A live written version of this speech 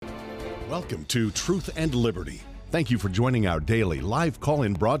Welcome to Truth and Liberty. Thank you for joining our daily live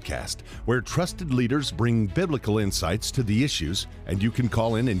call-in broadcast, where trusted leaders bring biblical insights to the issues, and you can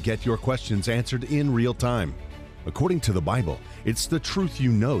call in and get your questions answered in real time. According to the Bible, it's the truth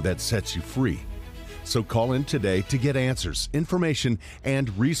you know that sets you free. So call in today to get answers, information,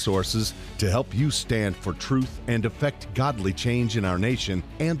 and resources to help you stand for truth and effect godly change in our nation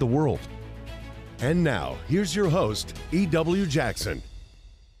and the world. And now, here's your host, E.W. Jackson.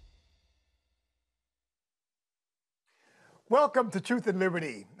 Welcome to Truth and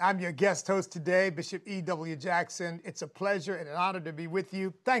Liberty. I'm your guest host today, Bishop E.W. Jackson. It's a pleasure and an honor to be with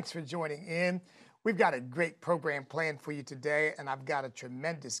you. Thanks for joining in. We've got a great program planned for you today, and I've got a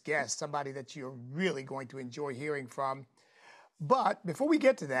tremendous guest, somebody that you're really going to enjoy hearing from. But before we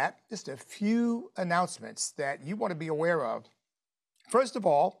get to that, just a few announcements that you want to be aware of. First of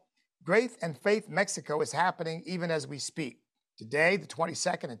all, Grace and Faith Mexico is happening even as we speak. Today, the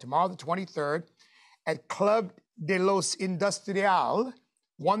 22nd, and tomorrow, the 23rd, at Club de los Industrial,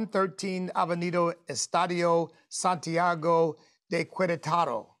 113 Avenida Estadio Santiago de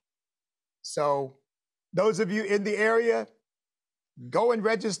Querétaro. So those of you in the area, go and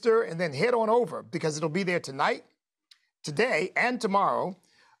register and then head on over because it'll be there tonight, today, and tomorrow.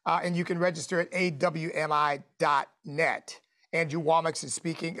 And you can register at awmi.net. Andrew Womack is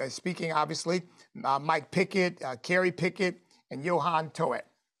speaking obviously, Mike Pickett, Carrie Pickett, and Johan Toet.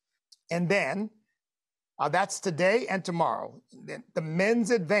 And then that's today and tomorrow. The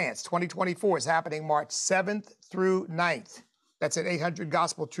Men's Advance 2024 is happening March 7th through 9th. That's at 800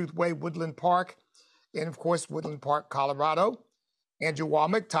 Gospel Truth Way, Woodland Park, and of course, Woodland Park, Colorado. Andrew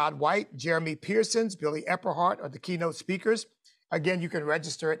Womack, Todd White, Jeremy Pearsons, Billy Epperhart are the keynote speakers. Again, you can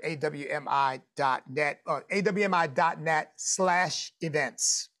register at awmi.net or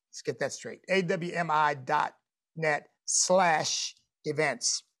awmi.net/events. Let's get that straight.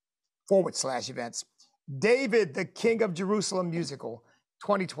 awmi.net/events/events. David, the King of Jerusalem musical,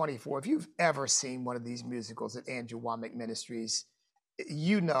 2024. If you've ever seen one of these musicals at Andrew Womack Ministries,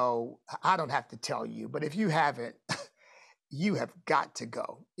 you know, I don't have to tell you, but if you haven't, you have got to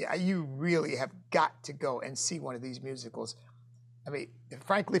go. Yeah, you really have got to go and see one of these musicals. I mean,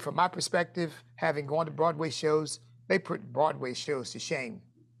 frankly, from my perspective, having gone to Broadway shows, they put Broadway shows to shame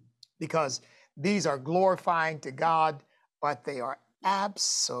because these are glorifying to God, but they are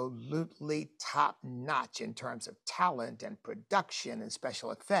absolutely top-notch in terms of talent and production and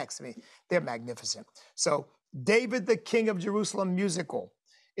special effects. I mean, they're magnificent. So David, the King of Jerusalem musical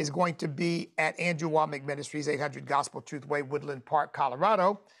is going to be at Andrew Womack Ministries, 800 Gospel Truth Way, Woodland Park,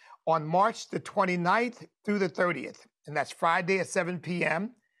 Colorado, on March the 29th through the 30th. And that's Friday at 7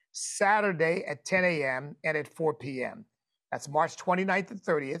 p.m., Saturday at 10 a.m., and at 4 p.m. That's March 29th and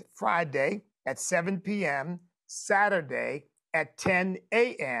 30th, Friday at 7 p.m., Saturday at 10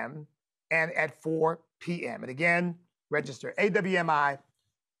 a.m. and at 4 p.m. And again, register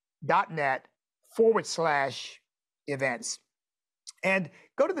awmi.net/events. And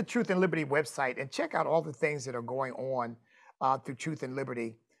go to the Truth and Liberty website and check out all the things that are going on through Truth and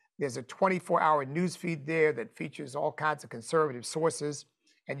Liberty. There's a 24-hour news feed there that features all kinds of conservative sources.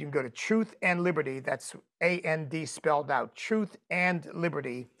 And you can go to Truth and Liberty, that's A-N-D spelled out,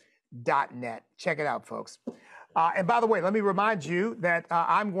 truthandliberty.net. Check it out, folks. And by the way, let me remind you that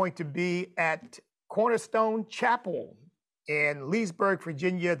I'm going to be at Cornerstone Chapel in Leesburg,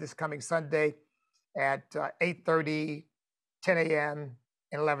 Virginia, this coming Sunday at 8:30, 10 a.m.,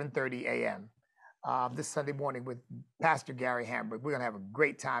 and 11:30 a.m. This Sunday morning with Pastor Gary Hamburg. We're going to have a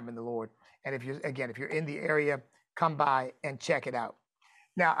great time in the Lord. And if you're in the area, come by and check it out.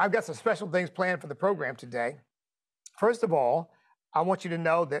 Now, I've got some special things planned for the program today. First of all, I want you to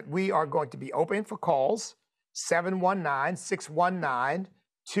know that we are going to be open for calls.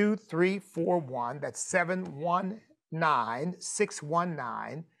 719-619-2341. That's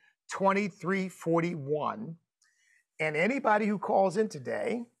 719-619-2341. And anybody who calls in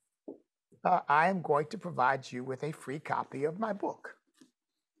today, I am going to provide you with a free copy of my book,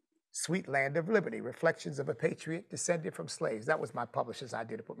 Sweet Land of Liberty, Reflections of a Patriot Descended from Slaves. That was my publisher's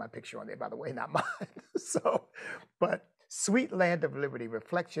idea to put my picture on there, by the way, not mine. But Sweet Land of Liberty,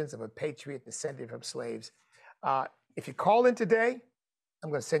 Reflections of a Patriot Descended from Slaves. If you call in today,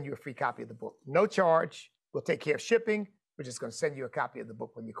 I'm going to send you a free copy of the book. No charge. We'll take care of shipping. We're just going to send you a copy of the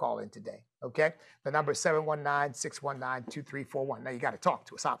book when you call in today, okay? The number is 719-619-2341. Now, you got to talk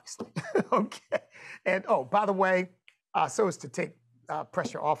to us, obviously, okay? And, oh, by the way, so as to take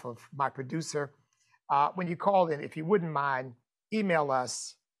pressure off of my producer, when you call in, if you wouldn't mind, email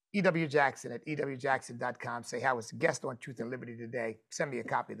us, ewjackson@ewjackson.com. Say, I was a guest on Truth and Liberty today. Send me a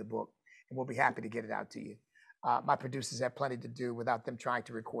copy of the book, and we'll be happy to get it out to you. My producers have plenty to do without them trying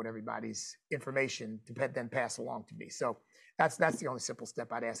to record everybody's information to then pass along to me. So that's the only simple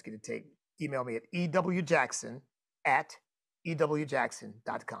step I'd ask you to take. Email me at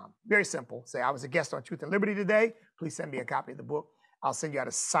ewjackson@ewjackson.com. Very simple. Say, I was a guest on Truth and Liberty today. Please send me a copy of the book. I'll send you out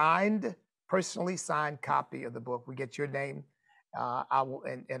a personally signed copy of the book. We get your name, I will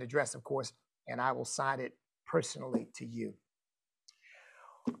and address, of course, and I will sign it personally to you.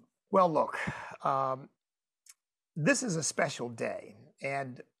 Well, look, this is a special day,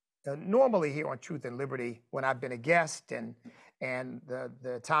 and normally here on Truth and Liberty, when I've been a guest and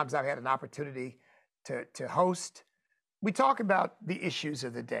the times I've had an opportunity to host, we talk about the issues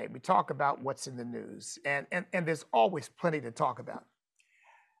of the day. We talk about what's in the news, and there's always plenty to talk about.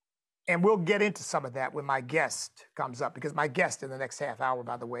 And we'll get into some of that when my guest comes up, because my guest in the next half hour,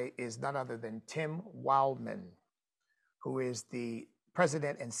 by the way, is none other than Tim Wildmon, who is the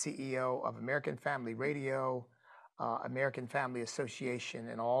president and CEO of American Family Radio, American Family Association,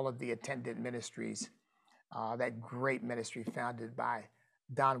 and all of the attendant ministries, that great ministry founded by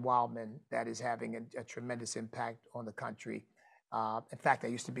Don Wildmon that is having a tremendous impact on the country. In fact, I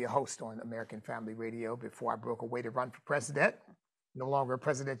used to be a host on American Family Radio before I broke away to run for president. No longer a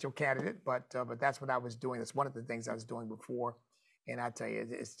presidential candidate, but that's what I was doing. That's one of the things I was doing before. And I tell you,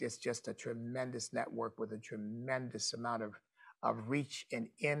 it's just a tremendous network with a tremendous amount of reach and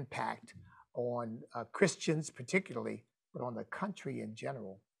impact on Christians particularly, but on the country in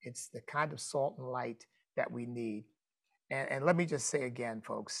general. It's the kind of salt and light that we need. And let me just say again,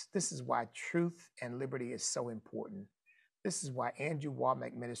 folks, this is why Truth and Liberty is so important. This is why Andrew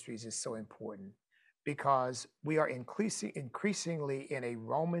Wommack Ministries is so important, because we are increasingly in a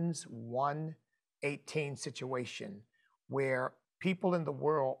Romans 1:18 situation where people in the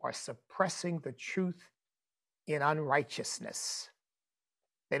world are suppressing the truth in unrighteousness.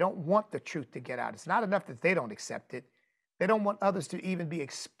 They don't want the truth to get out. It's not enough that they don't accept it. They don't want others to even be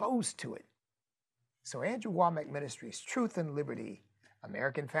exposed to it. So Andrew Wommack Ministries, Truth and Liberty,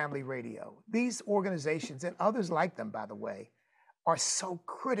 American Family Radio, these organizations and others like them, by the way, are so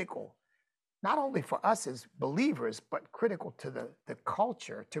critical, not only for us as believers, but critical to the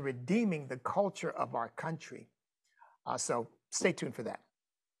culture, to redeeming the culture of our country. So stay tuned for that.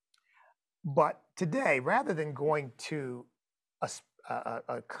 But today, rather than going to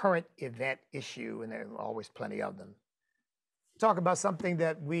a current event issue, and there are always plenty of them, talk about something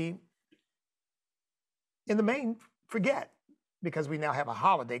that we, in the main, forget, because we now have a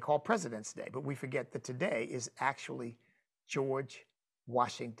holiday called President's Day, but we forget that today is actually George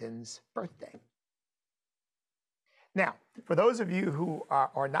Washington's birthday. Now, for those of you who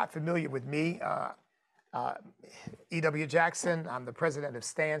are not familiar with me, E.W. Jackson, I'm the president of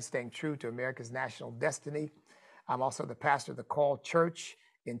STAND, Staying True to America's National Destiny. I'm also the pastor of the Called Church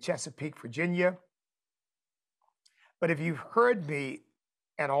in Chesapeake, Virginia. But if you've heard me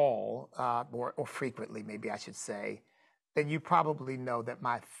at all, or frequently, maybe I should say, then you probably know that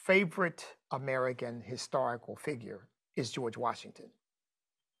my favorite American historical figure is George Washington.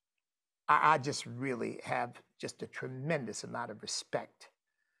 I just really have just a tremendous amount of respect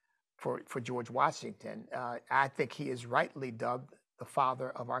for George Washington. I think he is rightly dubbed the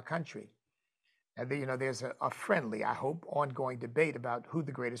father of our country. And there's a friendly, I hope, ongoing debate about who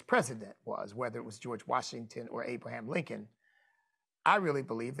the greatest president was, whether it was George Washington or Abraham Lincoln. I really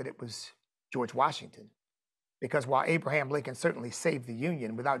believe that it was George Washington, because while Abraham Lincoln certainly saved the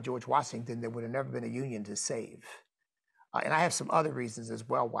Union, without George Washington, there would have never been a Union to save. And I have some other reasons as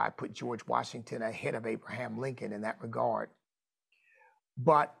well why I put George Washington ahead of Abraham Lincoln in that regard.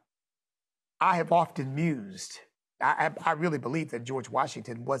 But I have often mused, I really believe that George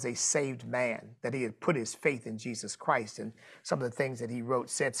Washington was a saved man, that he had put his faith in Jesus Christ, and some of the things that he wrote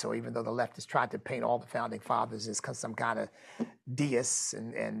said so, even though the left has tried to paint all the founding fathers as some kind of deists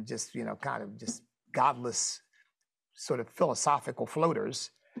and just, kind of just godless sort of philosophical floaters.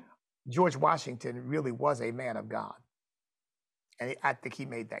 George Washington really was a man of God. And I think he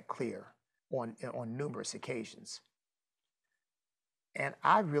made that clear on numerous occasions. And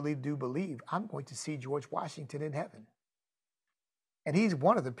I really do believe I'm going to see George Washington in heaven. And he's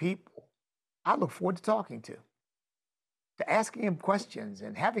one of the people I look forward to talking to asking him questions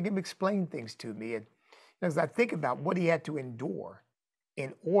and having him explain things to me. And as I think about what he had to endure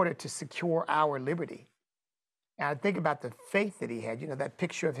in order to secure our liberty, and I think about the faith that he had, that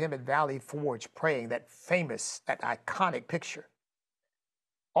picture of him at Valley Forge praying, that famous, that iconic picture.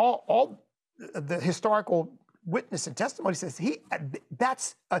 All the historical witness and testimony says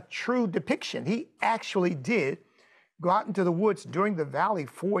that's a true depiction. He actually did go out into the woods during the Valley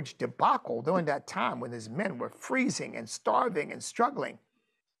Forge debacle, during that time when his men were freezing and starving and struggling.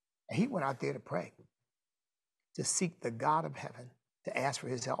 And he went out there to pray. to seek the God of heaven, to ask for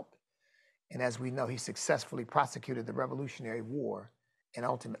his help. And as we know, he successfully prosecuted the Revolutionary War and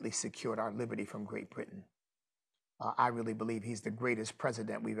ultimately secured our liberty from Great Britain. I really believe he's the greatest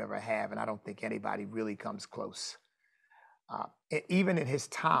president we've ever had, and I don't think anybody really comes close. Even in his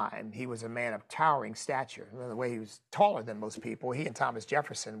time, he was a man of towering stature. In the way he was taller than most people. He and Thomas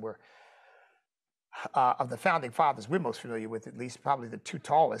Jefferson were, of the founding fathers we're most familiar with, at least probably the two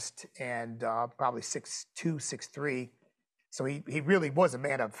tallest, and probably 6'2", 6'3". So he really was a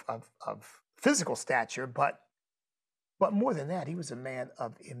man of physical stature, but more than that, he was a man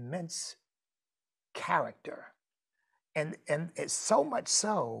of immense character. And it's so much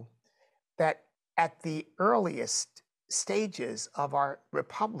so that at the earliest stages of our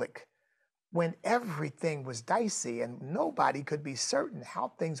republic, when everything was dicey and nobody could be certain how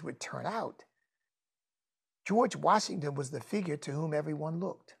things would turn out, George Washington was the figure to whom everyone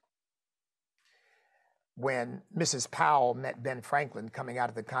looked. When Mrs. Powell met Ben Franklin coming out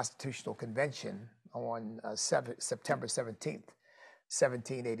of the Constitutional Convention on September 17th,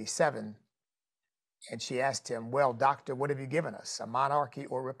 1787, and she asked him, well, doctor, what have you given us, a monarchy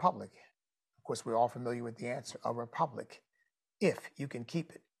or a republic? Of course, we're all familiar with the answer, a republic, if you can keep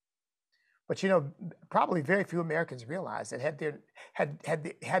it. But you know, probably very few Americans realize that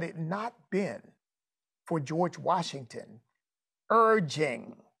had it not been for George Washington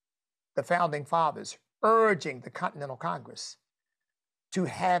urging the founding fathers, urging the Continental Congress to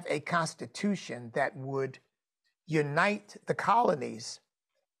have a constitution that would unite the colonies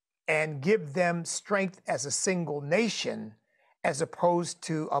and give them strength as a single nation, as opposed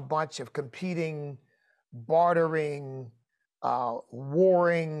to a bunch of competing, bartering,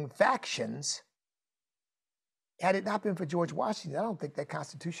 warring factions. Had it not been for George Washington, I don't think that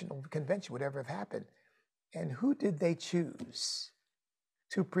Constitutional Convention would ever have happened. And who did they choose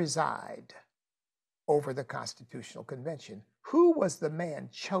to preside over the Constitutional Convention? Who was the man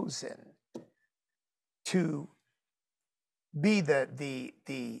chosen to be the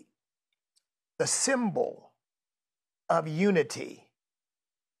symbol of unity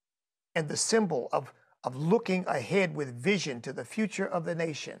and the symbol of looking ahead with vision to the future of the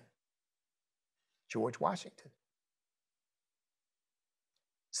nation? George Washington.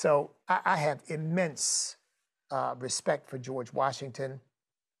 So I have immense respect for George Washington.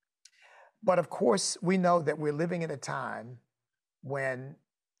 But of course, we know that we're living in a time when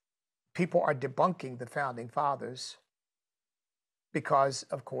people are debunking the founding fathers because,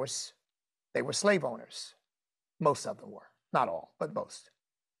 of course, they were slave owners. Most of them were. Not all, but most.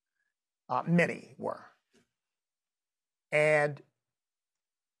 Many were. And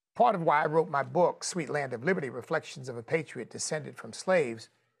part of why I wrote my book, Sweet Land of Liberty, Reflections of a Patriot Descended from Slaves,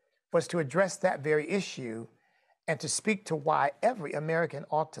 was to address that very issue and to speak to why every American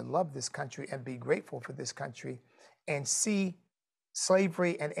ought to love this country and be grateful for this country and see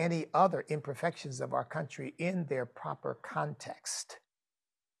slavery and any other imperfections of our country in their proper context.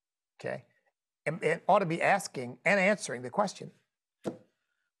 Okay? And ought to be asking and answering the question,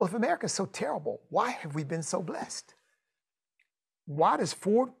 well, if America's so terrible, why have we been so blessed? Why does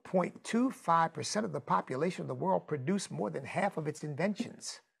 4.25% of the population of the world produce more than half of its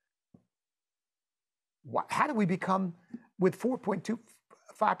inventions? How do we become, with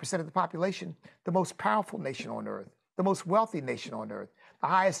 4.25% of the population, the most powerful nation on earth, the most wealthy nation on earth, the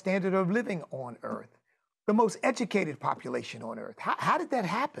highest standard of living on earth, the most educated population on earth? How did that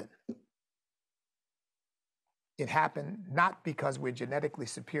happen? It happened not because we're genetically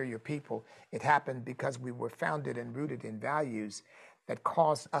superior people. It happened because we were founded and rooted in values that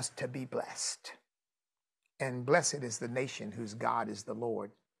caused us to be blessed. And blessed is the nation whose God is the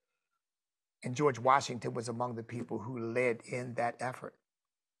Lord. And George Washington was among the people who led in that effort.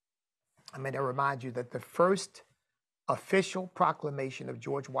 I mean, I remind you that the first official proclamation of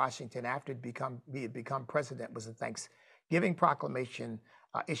George Washington after he had become president was a Thanksgiving proclamation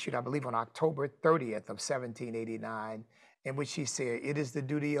issued, I believe, on October 30th of 1789, in which he said, "It is the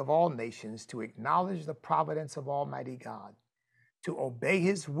duty of all nations to acknowledge the providence of Almighty God, to obey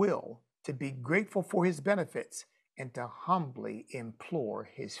his will, to be grateful for his benefits, and to humbly implore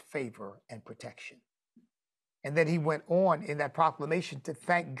his favor and protection." And then he went on in that proclamation to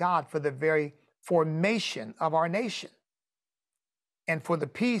thank God for the very formation of our nation and for the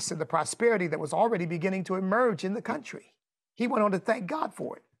peace and the prosperity that was already beginning to emerge in the country. He went on to thank God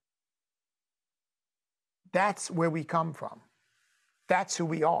for it. That's where we come from. That's who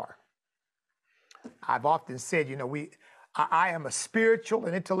we are. I've often said, you know, I am a spiritual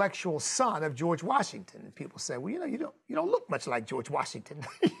and intellectual son of George Washington. And people say, well, you don't look much like George Washington.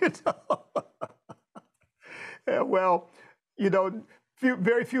 Well,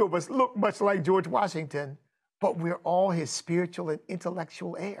 very few of us look much like George Washington, but we're all his spiritual and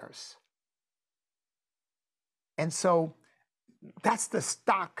intellectual heirs. And so that's the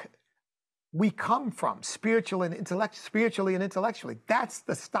stock we come from, spiritually and intellectually. That's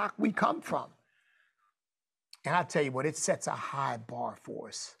the stock we come from. And I tell you what, it sets a high bar for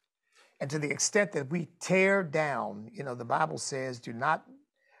us. And to the extent that we tear down, you know, the Bible says, do not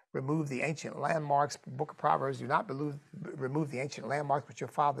remove the ancient landmarks, book of Proverbs, do not remove the ancient landmarks which your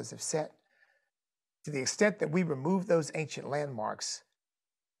fathers have set. To the extent that we remove those ancient landmarks,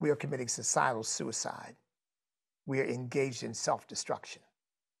 we are committing societal suicide. We are engaged in self-destruction.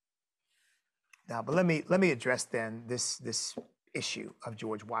 Now, but let me address then this issue of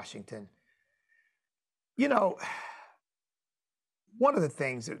George Washington. You know, one of the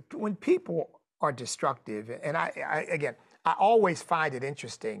things that when people are destructive, and I always find it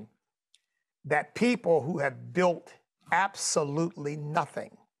interesting that people who have built absolutely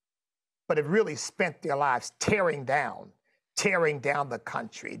nothing, but have really spent their lives tearing down the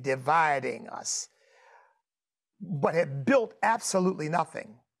country, dividing us, but have built absolutely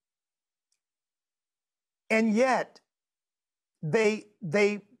nothing. And yet they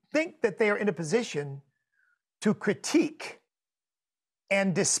think that they are in a position to critique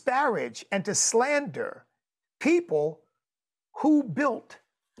and disparage and to slander people who built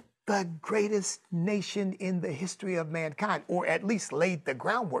the greatest nation in the history of mankind, or at least laid the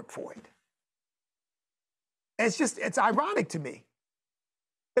groundwork for it. It's ironic to me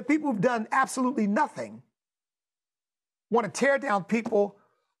that people who've done absolutely nothing want to tear down people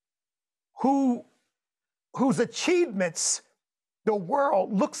whose achievements the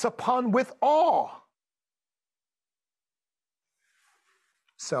world looks upon with awe.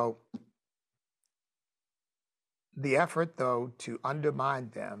 So the effort, though, to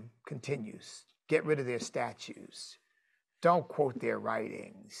undermine them continues. Get rid of their statues. Don't quote their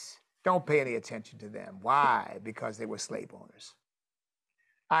writings. Don't pay any attention to them. Why? Because they were slave owners.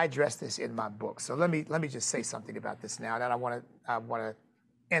 I address this in my book. So let me just say something about this now. And I want to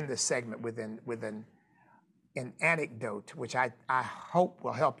end this segment with an anecdote, which I hope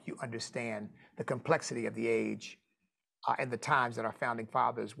will help you understand the complexity of the age and the times that our founding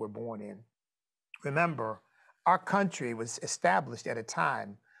fathers were born in. Remember, our country was established at a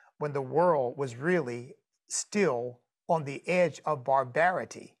time when the world was really still on the edge of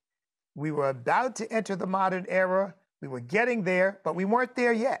barbarity. We were about to enter the modern era. We were getting there, but we weren't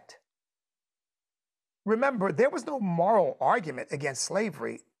there yet. Remember, there was no moral argument against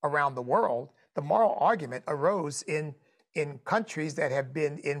slavery around the world. The moral argument arose in countries that have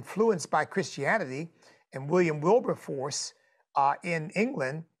been influenced by Christianity, and William Wilberforce in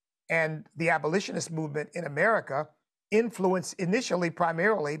England, and the abolitionist movement in America, influenced initially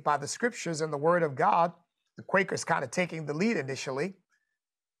primarily by the scriptures and the word of God, the Quakers kind of taking the lead initially,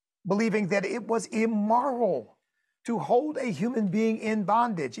 believing that it was immoral to hold a human being in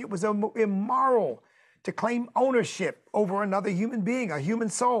bondage. It was immoral to claim ownership over another human being, a human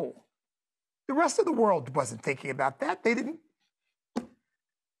soul. The rest of the world wasn't thinking about that. They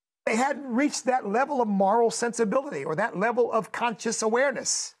hadn't reached that level of moral sensibility or that level of conscious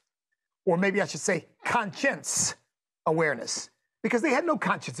awareness, or maybe I should say conscience awareness, because they had no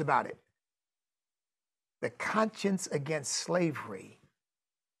conscience about it. The conscience against slavery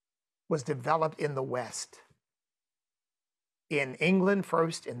was developed in the West, in England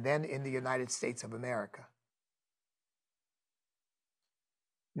first, and then in the United States of America.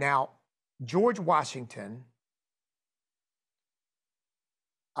 Now, George Washington,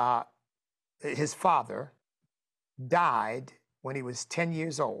 his father, died when he was 10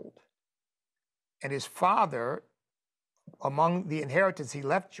 years old. And his father, among the inheritance he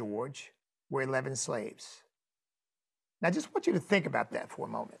left George, were 11 slaves. Now, I just want you to think about that for a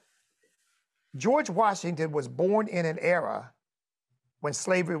moment. George Washington was born in an era when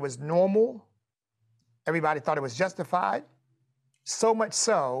slavery was normal. Everybody thought it was justified. So much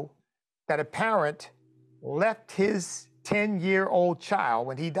so that a parent left his 10-year-old child,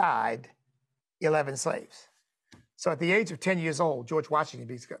 when he died, 11 slaves. So at the age of 10 years old, George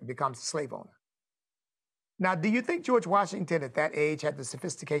Washington becomes a slave owner. Now, do you think George Washington at that age had the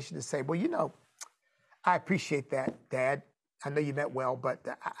sophistication to say, well, you know, I appreciate that, Dad. I know you meant well, but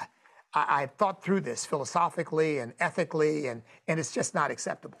I thought through this philosophically and ethically, and it's just not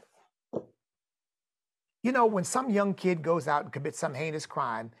acceptable. You know, when some young kid goes out and commits some heinous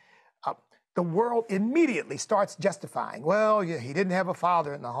crime, the world immediately starts justifying. Well, he didn't have a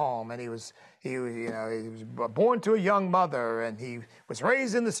father in the home, and he was born to a young mother, and he was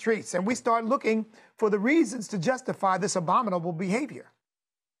raised in the streets. And we start looking for the reasons to justify this abominable behavior.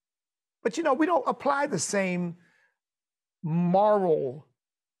 But you know, we don't apply the same moral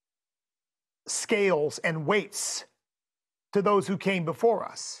scales and weights to those who came before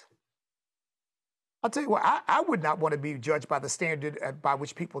us. I'll tell you what, I would not want to be judged by the standard by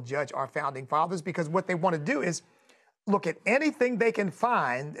which people judge our founding fathers, because what they want to do is look at anything they can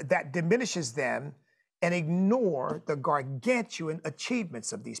find that diminishes them and ignore the gargantuan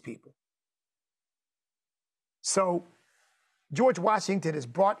achievements of these people. So George Washington is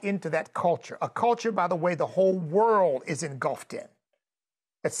brought into that culture, a culture, by the way, the whole world is engulfed in,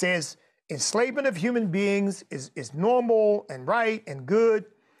 that says enslavement of human beings is normal and right and good.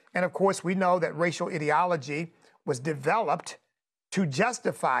 And of course, we know that racial ideology was developed to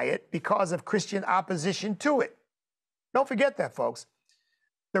justify it because of Christian opposition to it. Don't forget that, folks.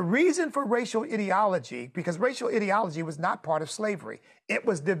 The reason for racial ideology, because racial ideology was not part of slavery. It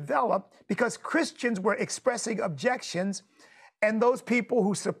was developed because Christians were expressing objections, and those people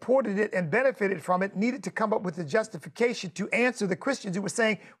who supported it and benefited from it needed to come up with a justification to answer the Christians who were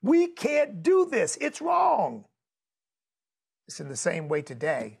saying, we can't do this, it's wrong. It's in the same way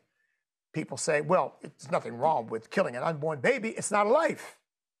today. People say, well, there's nothing wrong with killing an unborn baby. It's not a life.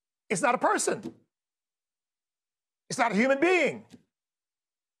 It's not a person. It's not a human being.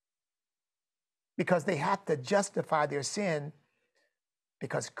 Because they have to justify their sin,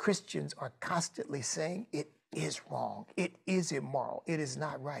 because Christians are constantly saying it is wrong, it is immoral, it is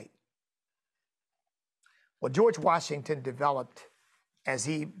not right. Well, George Washington developed, as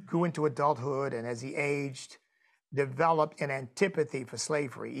he grew into adulthood and as he aged, developed an antipathy for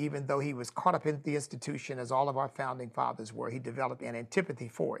slavery. Even though he was caught up in the institution, as all of our founding fathers were, he developed an antipathy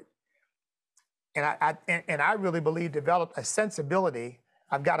for it. And I really believe developed a sensibility.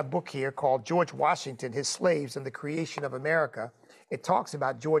 I've got a book here called George Washington, His Slaves and the Creation of America. It talks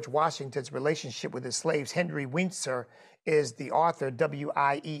about George Washington's relationship with his slaves. Henry Wincer is the author,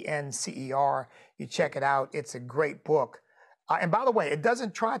 W-I-E-N-C-E-R. You check it out. It's a great book. And by the way, it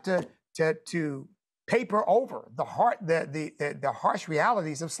doesn't try to paper over the harsh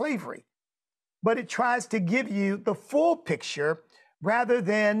realities of slavery, but it tries to give you the full picture rather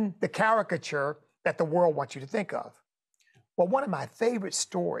than the caricature that the world wants you to think of. Well, one of my favorite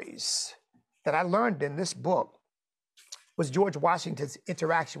stories that I learned in this book was George Washington's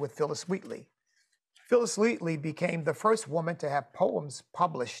interaction with Phillis Wheatley. Phillis Wheatley became the first woman to have poems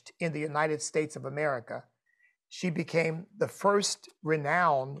published in the United States of America. She became the first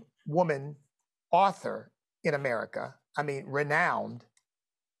renowned woman author in America. I mean, renowned.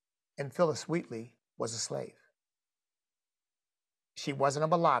 And Phillis Wheatley was a slave. She wasn't a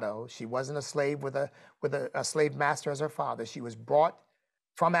mulatto. She wasn't a slave with a slave master as her father. She was brought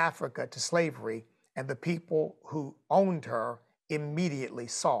from Africa to slavery, and the people who owned her immediately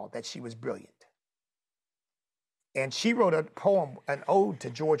saw that she was brilliant. And she wrote a poem, an ode to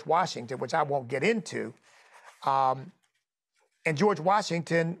George Washington, which I won't get into. And George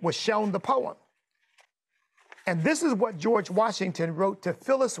Washington was shown the poem. And this is what George Washington wrote to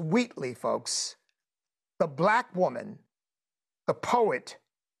Phillis Wheatley, folks, the black woman, the poet,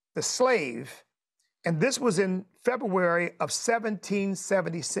 the slave. And this was in February of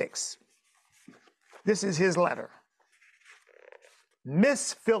 1776. This is his letter.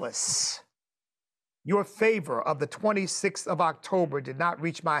 Miss Phillis, your favor of the 26th of October did not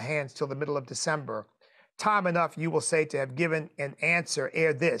reach my hands till the middle of December. Time enough, you will say, to have given an answer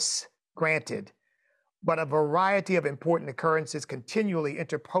ere this, granted. But a variety of important occurrences continually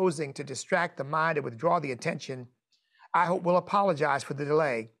interposing to distract the mind and withdraw the attention, I hope will apologize for the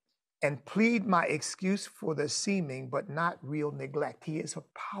delay and plead my excuse for the seeming but not real neglect. He is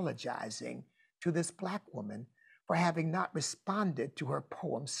apologizing to this black woman for having not responded to her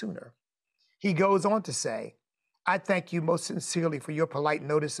poem sooner. He goes on to say, I thank you most sincerely for your polite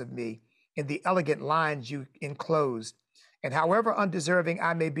notice of me in the elegant lines you enclosed. And however undeserving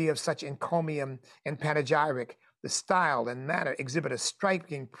I may be of such encomium and panegyric, the style and manner exhibit a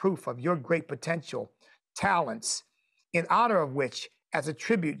striking proof of your great potential, talents, in honor of which, as a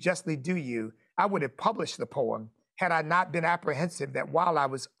tribute justly due you, I would have published the poem had I not been apprehensive that while I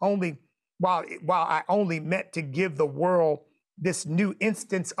only meant to give the world this new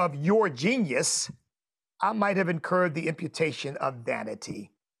instance of your genius, I might have incurred the imputation of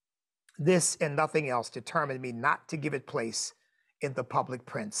vanity. This and nothing else determined me not to give it place in the public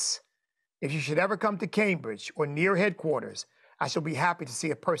prints. If you should ever come to Cambridge or near headquarters, I shall be happy to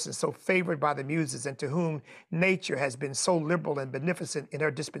see a person so favored by the muses and to whom nature has been so liberal and beneficent in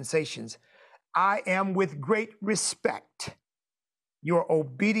her dispensations. I am with great respect your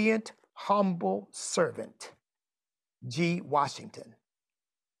obedient, humble servant, G. Washington.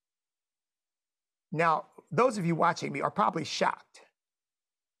 Now, those of you watching me are probably shocked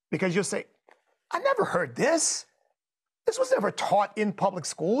because you'll say, I never heard this. This was never taught in public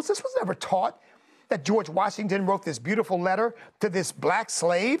schools. This was never taught that George Washington wrote this beautiful letter to this black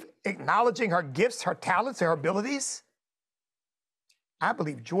slave, acknowledging her gifts, her talents, and her abilities. I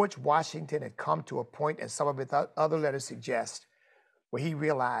believe George Washington had come to a point, as some of his other letters suggest, where he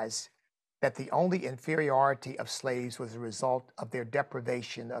realized that the only inferiority of slaves was a result of their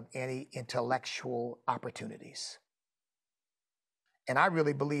deprivation of any intellectual opportunities. And I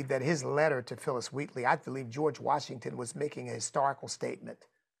really believe that his letter to Phyllis Wheatley, I believe George Washington was making a historical statement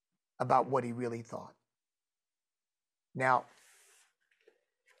about what he really thought. Now,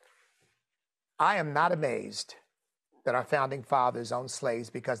 I am not amazed that our founding fathers owned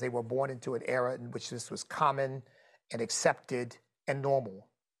slaves because they were born into an era in which this was common and accepted and normal.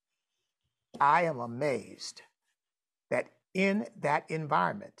 I am amazed that in that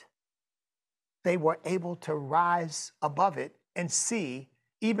environment, they were able to rise above it and see,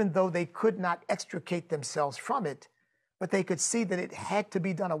 even though they could not extricate themselves from it, but they could see that it had to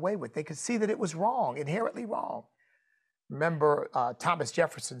be done away with. They could see that it was wrong, inherently wrong. Remember Thomas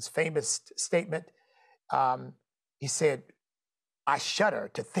Jefferson's famous statement? He said, "I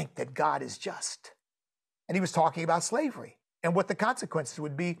shudder to think that God is just." And he was talking about slavery and what the consequences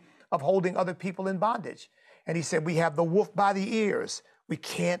would be of holding other people in bondage. And he said, we have the wolf by the ears. We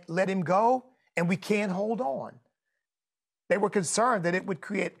can't let him go, and we can't hold on. They were concerned that it would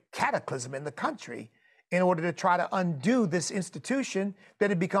create cataclysm in the country in order to try to undo this institution that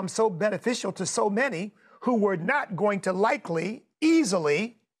had become so beneficial to so many who were not going to likely,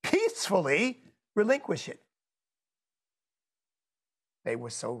 easily, peacefully relinquish it. They were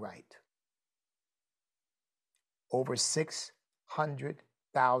so right. Over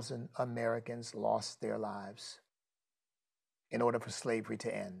 600,000 Americans lost their lives in order for slavery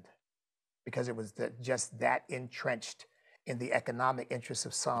to end, because it was just that entrenched in the economic interests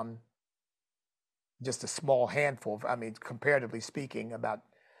of some, just a small handful. Comparatively speaking, about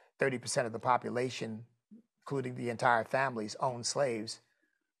 30% of the population, including the entire families, owned slaves.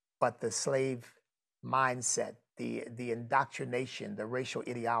 But the slave mindset, the indoctrination, the racial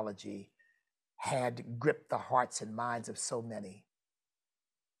ideology had gripped the hearts and minds of so many.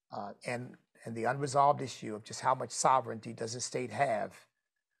 And the unresolved issue of just how much sovereignty does a state have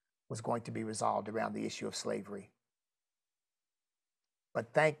was going to be resolved around the issue of slavery.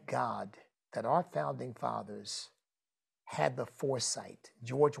 But thank God that our founding fathers had the foresight.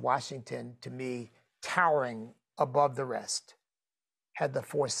 George Washington, to me, towering above the rest, had the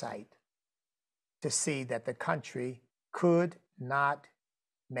foresight to see that the country could not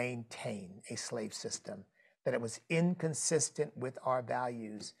maintain a slave system, that it was inconsistent with our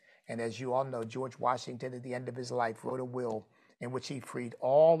values. And as you all know, George Washington, at the end of his life, wrote a will in which he freed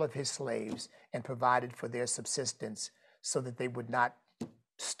all of his slaves and provided for their subsistence so that they would not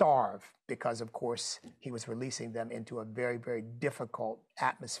starve, because, of course, he was releasing them into a very, very difficult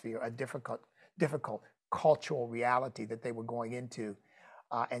atmosphere, a difficult cultural reality that they were going into.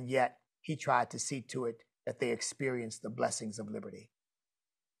 And yet, he tried to see to it that they experienced the blessings of liberty.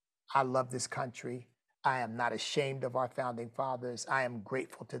 I love this country. I am not ashamed of our founding fathers. I am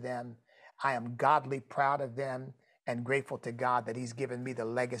grateful to them. I am godly proud of them and grateful to God that he's given me the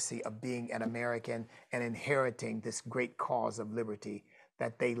legacy of being an American and inheriting this great cause of liberty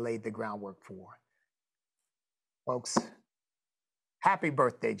that they laid the groundwork for. Folks, happy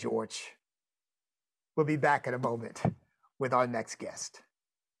birthday, George. We'll be back in a moment with our next guest.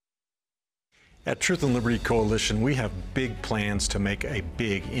 At Truth and Liberty Coalition, we have big plans to make a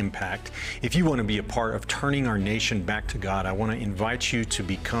big impact. If you want to be a part of turning our nation back to God, I want to invite you to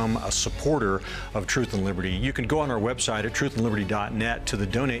become a supporter of Truth and Liberty. You can go on our website at truthandliberty.net to the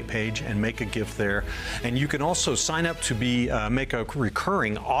donate page and make a gift there. And you can also sign up to make a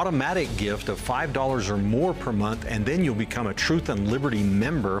recurring automatic gift of $5 or more per month, and then you'll become a Truth and Liberty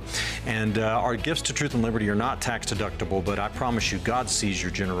member. And our gifts to Truth and Liberty are not tax deductible, but I promise you, God sees your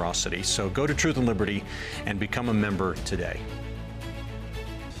generosity. So go to Truth and Liberty and become a member today.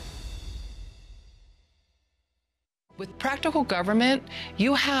 With Practical Government,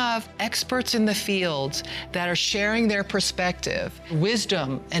 you have experts in the fields that are sharing their perspective,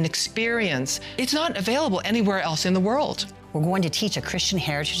 wisdom, and experience. It's not available anywhere else in the world. We're going to teach a Christian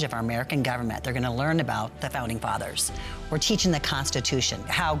heritage of our American government. They're going to learn about the Founding Fathers. We're teaching the Constitution,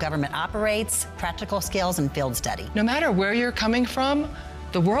 how government operates, practical skills, and field study. No matter where you're coming from,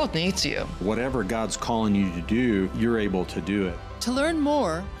 the world needs you. Whatever God's calling you to do, you're able to do it. To learn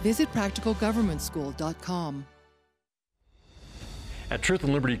more, visit practicalgovernmentschool.com. At Truth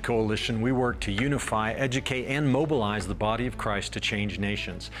and Liberty Coalition, we work to unify, educate, and mobilize the body of Christ to change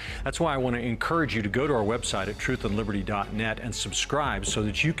nations. That's why I want to encourage you to go to our website at truthandliberty.net and subscribe so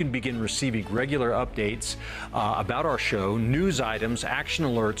that you can begin receiving regular updates about our show, news items, action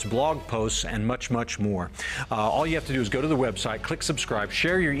alerts, blog posts, and much, much more. All you have to do is go to the website, click subscribe,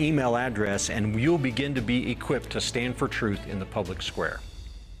 share your email address, and you'll begin to be equipped to stand for truth in the public square.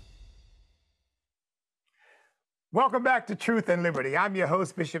 Welcome back to Truth and Liberty. I'm your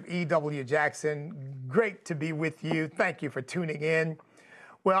host, Bishop E.W. Jackson. Great to be with you. Thank you for tuning in.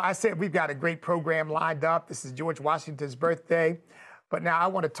 Well, I said we've got a great program lined up. This is George Washington's birthday. But now I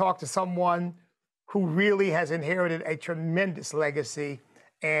want to talk to someone who really has inherited a tremendous legacy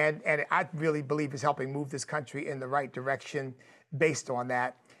and I really believe is helping move this country in the right direction based on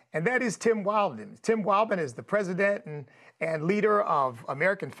that. And that is Tim Wildmon. Tim Wildmon is the president and leader of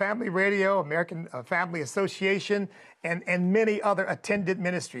American Family Radio, American Family Association, and many other attendant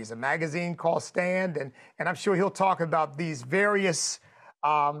ministries, a magazine called Stand. And I'm sure he'll talk about these various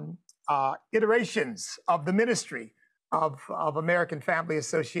iterations of the ministry of American Family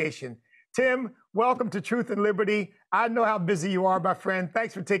Association. Tim, welcome to Truth and Liberty. I know how busy you are, my friend.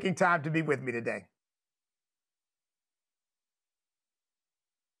 Thanks for taking time to be with me today.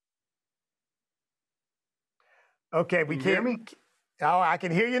 Okay, we can't hear me? Oh, I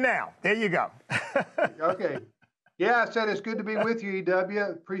can hear you now. There you go. Okay. Yeah, I said it's good to be with you, EW.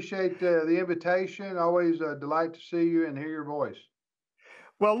 Appreciate the invitation. Always a delight to see you and hear your voice.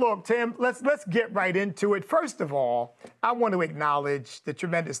 Well, look, Tim, let's get right into it. First of all, I want to acknowledge the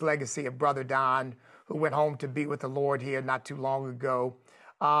tremendous legacy of Brother Don, who went home to be with the Lord here not too long ago.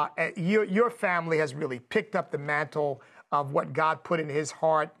 Your family has really picked up the mantle of what God put in his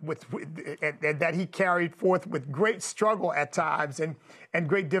heart and that he carried forth with great struggle at times and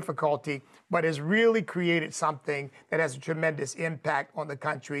great difficulty, but has really created something that has a tremendous impact on the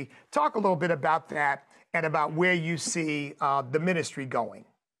country. Talk a little bit about that and about where you see the ministry going.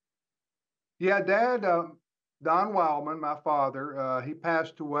 Yeah, Dad, Don Wildmon, my father, he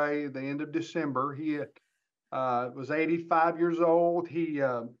passed away at the end of December. He was 85 years old. He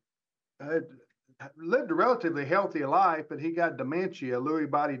had lived a relatively healthy life, but he got dementia, Lewy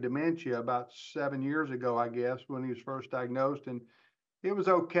body dementia, about 7 years ago, I guess, when he was first diagnosed. And it was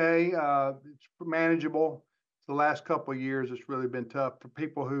okay. It's manageable. The last couple of years, it's really been tough for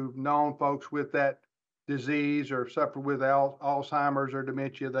people who've known folks with that disease or suffer with Alzheimer's or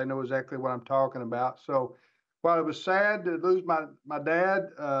dementia. They know exactly what I'm talking about. So while it was sad to lose my dad,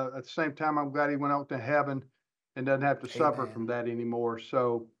 at the same time, I'm glad he went out to heaven and doesn't have to suffer from that anymore.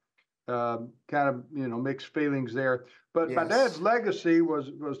 So kind of, mixed feelings there. But yes. My dad's legacy was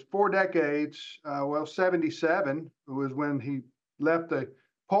 4 decades. 77 was when he left the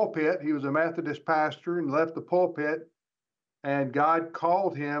pulpit. He was a Methodist pastor and left the pulpit, and God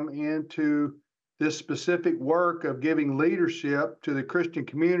called him into this specific work of giving leadership to the Christian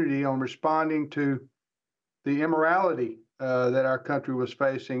community on responding to the immorality that our country was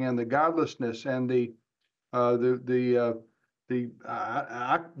facing and the godlessness and the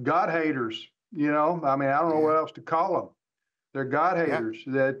God haters, I don't know what else to call them. They're God haters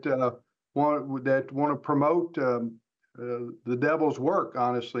that want to promote the devil's work,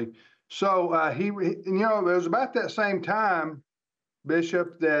 honestly. So it was about that same time,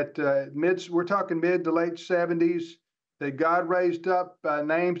 Bishop, that we're talking mid to late 70s, that God raised up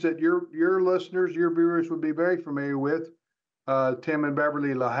names that your listeners, your viewers would be very familiar with. Tim and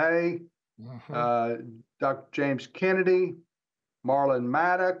Beverly LaHaye, Dr. James Kennedy, Marlon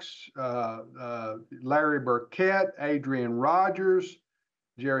Maddox, Larry Burkett, Adrian Rogers,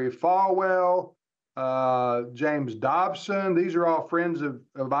 Jerry Falwell, James Dobson. These are all friends of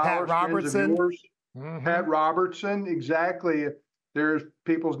ours, friends of yours. Pat Robertson, exactly. There's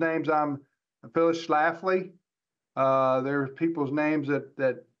people's names. Phyllis Schlafly. There's people's names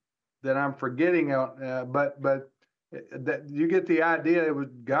that I'm forgetting, but that you get the idea. It was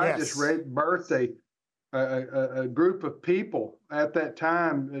God just birthed a group of people at that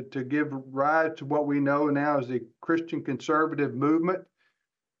time to give rise to what we know now as the Christian conservative movement,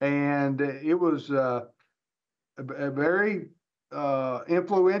 and it was a very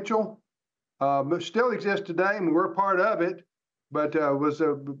influential, but still exists today, and we're part of it. But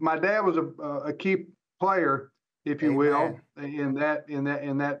my dad was a key player, if you will, in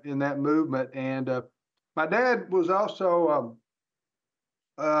that movement. And my dad was also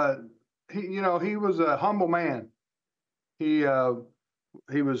he was a humble man. He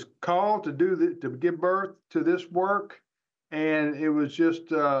was called to give birth to this work, and it was just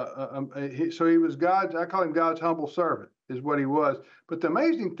so he was God's. I call him God's humble servant, is what he was. But the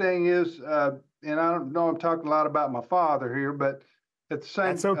amazing thing is, and I don't know, I'm talking a lot about my father here, but at the same.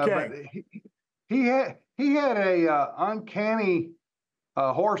 That's okay. But he had a uncanny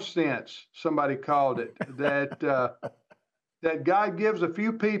horse sense. Somebody called it that that God gives a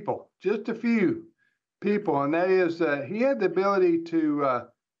few people, just a few people, and that is he had the ability to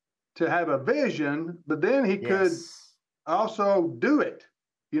have a vision, but then he could also do it.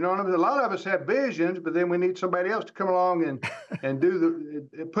 You know what I mean? A lot of us have visions, but then we need somebody else to come along and do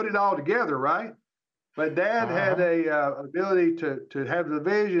put it all together, right? But Dad had a ability to have the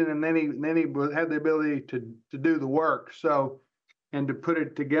vision, and then he had the ability to do the work. So, and to put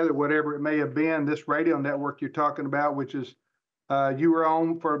it together, whatever it may have been. This radio network you're talking about, which is you were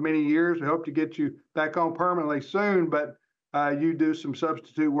on for many years. We hope to get you back on permanently soon, but you do some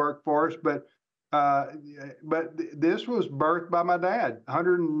substitute work for us. But this was birthed by my dad.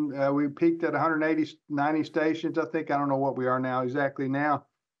 We peaked at 90 stations. I think, I don't know what we are now exactly now.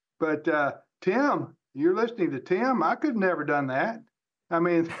 But Tim, you're listening to Tim. I could have never done that. I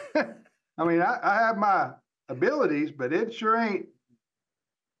mean, I have my abilities, but it sure ain't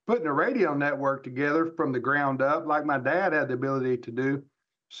putting a radio network together from the ground up like my dad had the ability to do.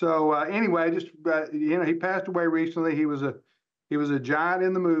 So anyway, just he passed away recently. He was a giant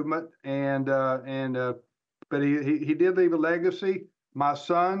in the movement, but he did leave a legacy. My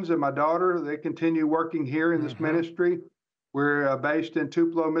sons and my daughter, they continue working here in this ministry. We're based in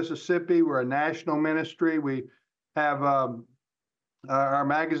Tupelo, Mississippi. We're a national ministry. We have our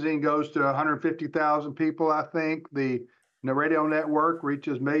magazine goes to 150,000 people, I think. The radio network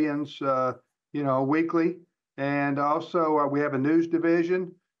reaches millions, weekly. And also we have a news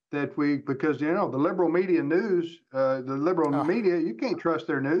division that because the liberal media news, media, you can't trust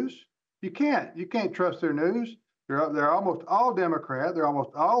their news. You can't trust their news. They're almost all Democrat. They're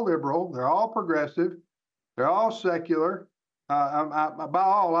almost all liberal. They're all progressive. They're all secular. By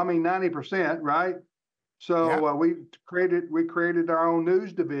all, I mean 90%, right? So we created our own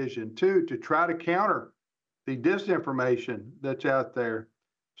news division too, to try to counter the disinformation that's out there.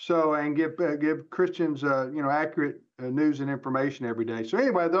 So, and give Christians, accurate news and information every day. So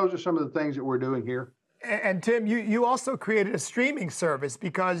anyway, those are some of the things that we're doing here. And Tim, you also created a streaming service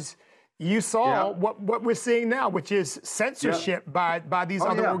because you saw what we're seeing now, which is censorship by these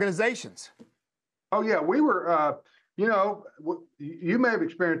other organizations. Oh yeah, we were. You may have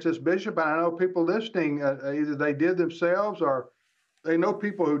experienced this, Bishop, and I know people listening, either they did themselves or they know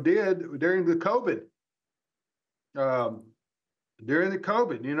people who did during the COVID. During the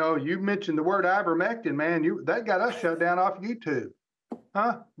COVID, you mentioned the word ivermectin, man. That got us shut down off YouTube,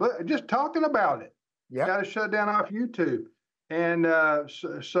 huh? But just talking about it, got us shut down off YouTube, and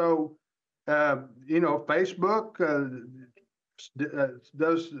Facebook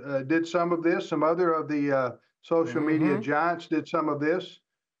did some of this. Some other of the social media giants did some of this.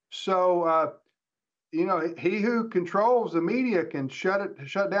 So he who controls the media can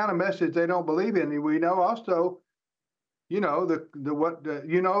shut down a message they don't believe in. And we know also. Just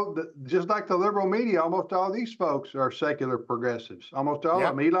like the liberal media, almost all these folks are secular progressives. Almost all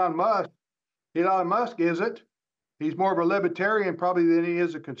of them. Elon Musk isn't. He's more of a libertarian probably than he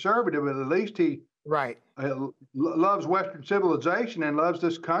is a conservative, but at least he loves Western civilization and loves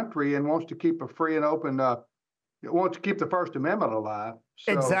this country and wants to keep a free and open. Wants to keep the First Amendment alive.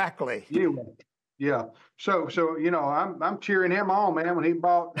 So, exactly. Anyway, yeah. So I'm cheering him on, man. When he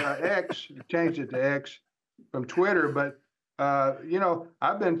bought X, changed it to X from Twitter, but. I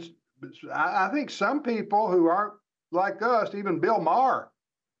think some people who aren't like us, even Bill Maher,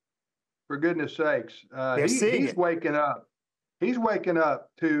 for goodness sakes, he's waking up. He's waking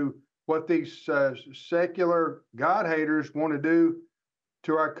up to what these secular God haters want to do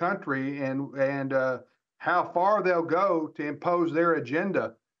to our country and how far they'll go to impose their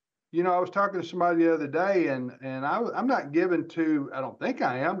agenda. I was talking to somebody the other day, and I'm not given to, I don't think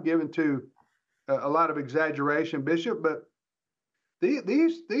I am given to a lot of exaggeration, Bishop, but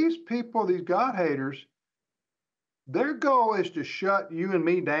these people, these God haters, their goal is to shut you and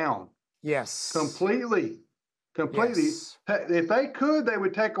me down. Yes. Completely. Yes. If they could, they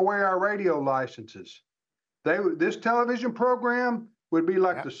would take away our radio licenses. This television program would be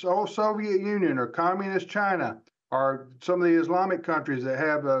like the old Soviet Union or communist China or some of the Islamic countries that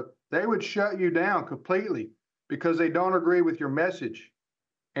have they would shut you down completely because they don't agree with your message,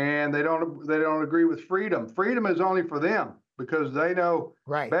 and they don't agree with freedom. Freedom is only for them, because they know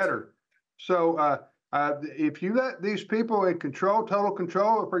better. So if you let these people in control, total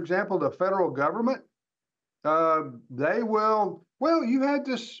control, for example, the federal government, they will. Well, you had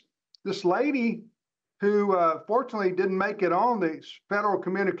this lady who fortunately didn't make it on the Federal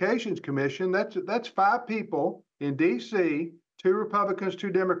Communications Commission. That's 5 people in D.C., 2 Republicans, 2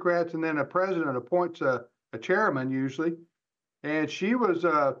 Democrats, and then a president appoints a chairman usually. and she was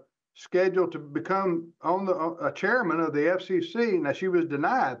scheduled to become a chairman of the FCC. Now she was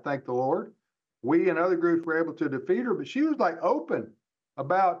denied, thank the Lord. We and other groups were able to defeat her, but she was like open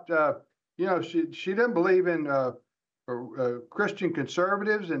about, she didn't believe in Christian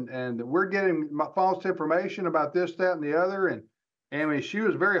conservatives, and we're getting false information about this, that, and the other. And I mean, she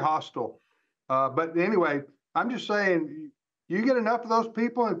was very hostile. But anyway, I'm just saying, you get enough of those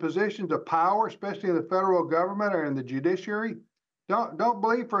people in positions of power, especially in the federal government or in the judiciary, don't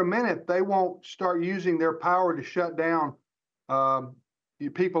believe for a minute they won't start using their power to shut down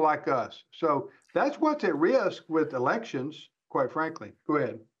people like us. So that's what's at risk with elections, quite frankly. Go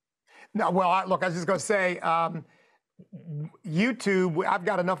ahead. No, well, look, I was just going to say, YouTube, I've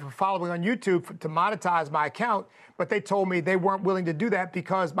got enough of a following on YouTube to monetize my account, but they told me they weren't willing to do that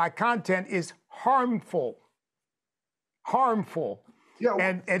because my content is harmful. Harmful. Yeah,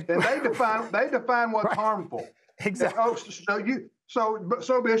 and they define what's right. Harmful. Exactly.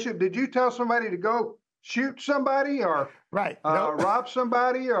 So Bishop, did you tell somebody to go shoot somebody or rob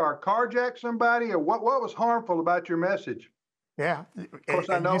somebody or carjack somebody, or what was harmful about your message? Yeah. Of course,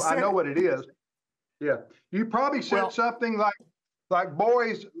 I know what it is. Yeah. You probably said something like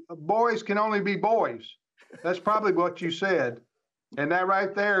boys can only be boys. That's probably what you said. And that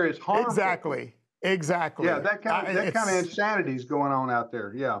right there is harmful. Exactly. Yeah, that kind of insanity is going on out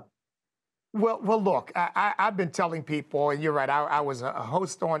there. Yeah. Well, look, I've been telling people, and you're right, I was a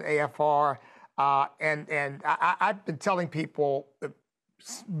host on AFR, and I've been telling people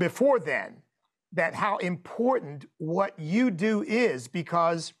before then that how important what you do is,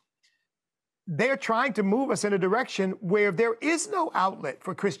 because they're trying to move us in a direction where there is no outlet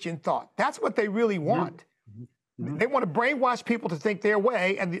for Christian thought. That's what they really want. Mm-hmm. They want to brainwash people to think their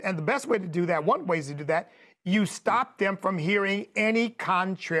way, and the best way to do that, one way to do that, you stop them from hearing any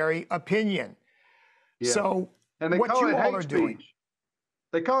contrary opinion. Yeah. So and they what call you it all hate are speech. doing.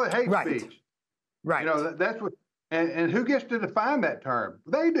 They call it hate speech. Right. You know, that's what, and who gets to define that term?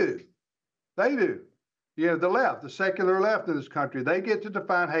 They do. They do. You know, the left, the secular left in this country, they get to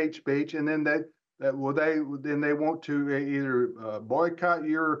define hate speech, and then they want to either boycott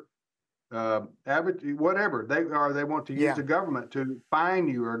your whatever they want to use the government to fine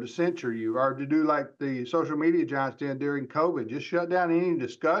you or to censor you or to do like the social media giants did during COVID, just shut down any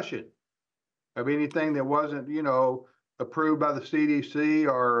discussion of anything that wasn't, approved by the CDC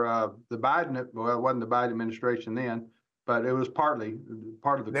or the Biden. Well, it wasn't the Biden administration then, but it was part of the.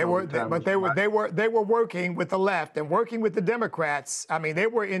 They were working with the left and working with the Democrats. I mean, they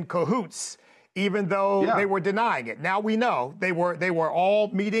were in cahoots, even though they were denying it. Now we know they were all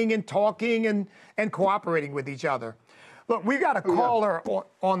meeting and talking and cooperating with each other. Look, we got a caller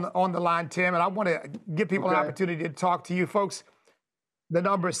on the line, Tim, and I want to give people an opportunity to talk to you folks. The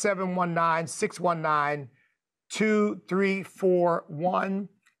number is 719-619-2341.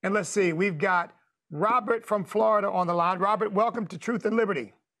 And let's see, we've got Robert from Florida on the line. Robert, welcome to Truth and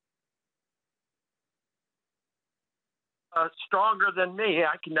Liberty. Stronger than me.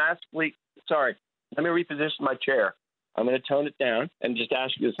 I can sorry, let me reposition my chair. I'm going to tone it down and just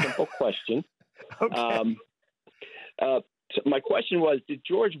ask you a simple question. Okay. So my question was, did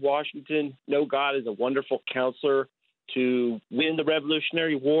George Washington know God as a wonderful counselor to win the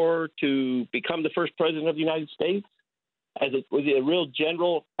Revolutionary War, to become the first president of the United States? Was he a real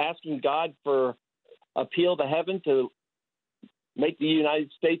general asking God for appeal to heaven to make the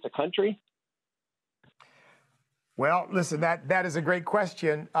United States a country? Well, listen, that is a great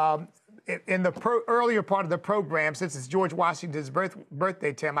question. In the earlier part of the program, since it's George Washington's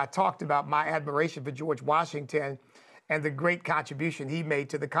birthday, Tim, I talked about my admiration for George Washington and the great contribution he made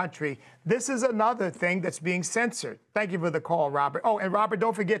to the country. This is another thing that's being censored. Thank you for the call, Robert. Oh, and Robert,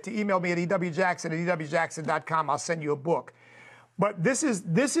 don't forget to email me at ewjackson@ewjackson.com. I'll send you a book. But this is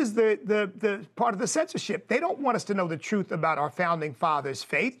the part of the censorship. They don't want us to know the truth about our founding fathers'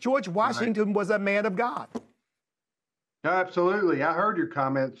 faith. George Washington was a man of God. Absolutely. I heard your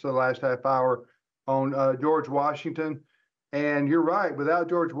comments the last half hour on George Washington. And you're right. Without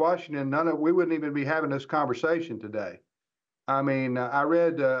George Washington, we wouldn't even be having this conversation today. I mean, I've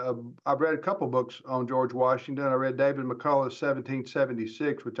read a couple books on George Washington. I read David McCullough's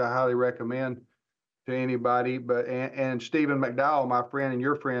 1776, which I highly recommend to anybody. And Stephen McDowell, my friend and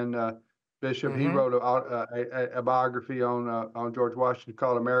your friend, Bishop, he wrote a biography on George Washington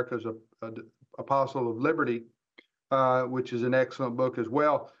called America's Apostle of Liberty, which is an excellent book as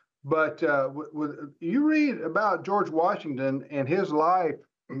well. But you read about George Washington and his life,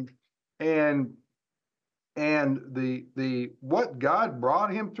 and the what God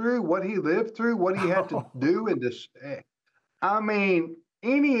brought him through, what he lived through, what he had to do in this. I mean,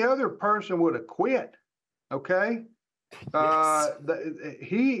 any other person would have quit. Okay, Yes.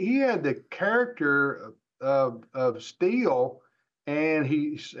 He had the character of steel, and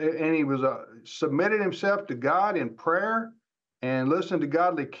he was submitted himself to God in prayer and listened to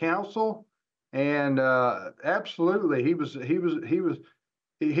godly counsel, and absolutely he was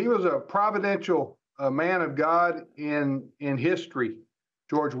a providential man of God in history.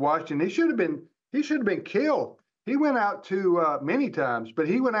 George Washington. He should have been killed. He went out to many times, but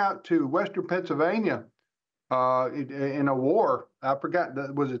he went out to Western Pennsylvania in a war. I forgot.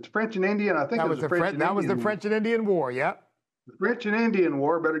 Was it the French and Indian? I think it was the French and Indian. That was the French and Indian War. Yep. The French and Indian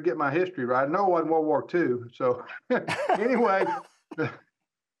War. Better get my history right. I know it wasn't World War II. So anyway, the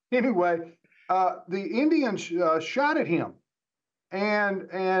Indians shot at him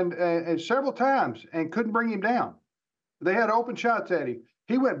and several times and couldn't bring him down. They had open shots at him.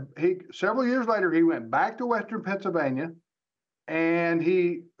 Several years later, he went back to Western Pennsylvania, and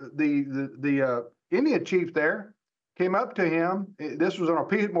the Indian chief there came up to him. This was on a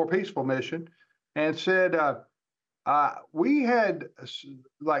more peaceful mission, and said, "We had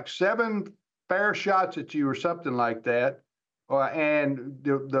like 7 fair shots at you, or something like that, and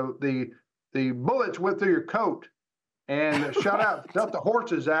the bullets went through your coat and shot the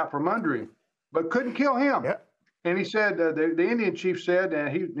horses out from under him, but couldn't kill him." Yep. And he said, the Indian chief said, and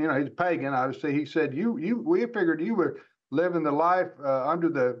he's pagan, obviously. He said, we figured you were living the life under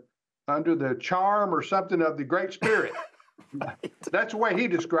the charm or something of the Great Spirit. Right. That's the way he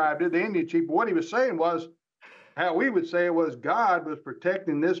described it, the Indian chief. But what he was saying was, how we would say it was, God was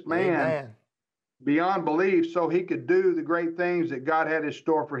protecting this man beyond belief, so he could do the great things that God had in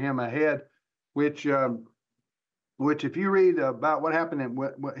store for him ahead. Which if you read about what happened in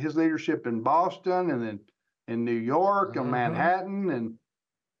his leadership in Boston and then in New York and Manhattan, and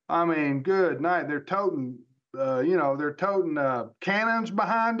I mean, good night. They're toting, cannons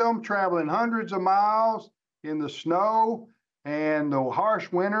behind them, traveling hundreds of miles in the snow and the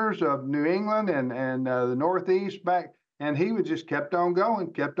harsh winters of New England and the Northeast back. And he was just kept on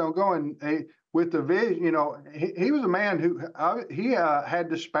going with the vision. He was a man who he had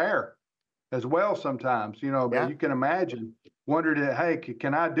despair as well sometimes. But you can imagine, wondered, hey,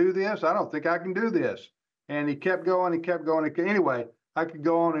 can I do this? I don't think I can do this. And he kept going. Anyway, I could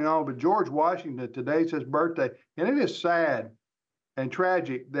go on and on. But George Washington, today's his birthday. And it is sad and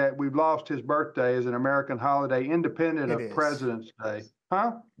tragic that we've lost his birthday as an American holiday, independent of President's Day.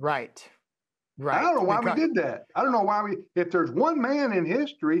 Huh? Right. I don't know why we did that. I don't know why if there's one man in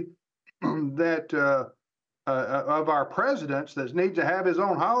history that of our presidents that needs to have his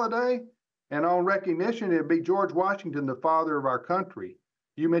own holiday and own recognition, it'd be George Washington, the father of our country.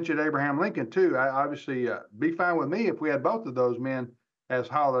 You mentioned Abraham Lincoln, too. I obviously be fine with me if we had both of those men as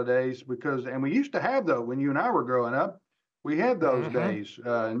holidays, and we used to have those when you and I were growing up. We had those days,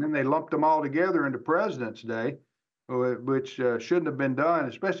 and then they lumped them all together into President's Day, which shouldn't have been done,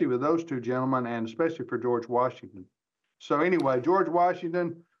 especially with those two gentlemen, and especially for George Washington. So anyway, George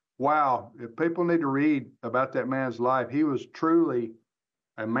Washington, wow, if people need to read about that man's life, he was truly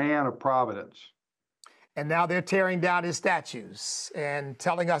a man of providence. And now they're tearing down his statues and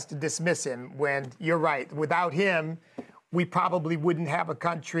telling us to dismiss him, when you're right. Without him, we probably wouldn't have a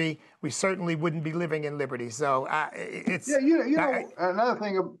country. We certainly wouldn't be living in liberty. So it's... Yeah, another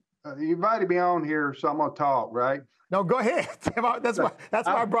thing, you invited me on here, so I'm going to talk, right? No, go ahead. That's why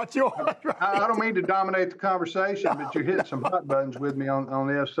I brought you on. Right? I don't mean to dominate the conversation, but you're hitting some hot buttons with me on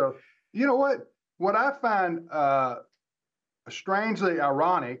this. So, you know what I find strangely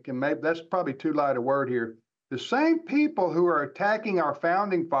ironic, and maybe that's probably too light a word here, the same people who are attacking our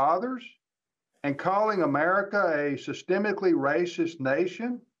founding fathers and calling America a systemically racist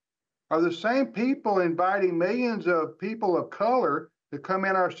nation are the same people inviting millions of people of color to come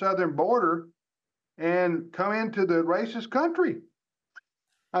in our southern border and come into the racist country.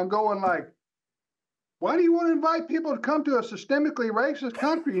 I'm going like, why do you want to invite people to come to a systemically racist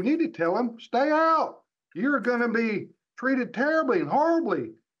country? You need to tell them, stay out. You're going to be treated terribly and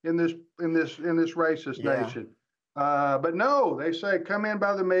horribly in this racist nation. But no, they say come in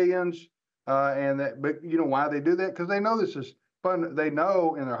by the millions, but you know why they do that? Because they know this is fun. They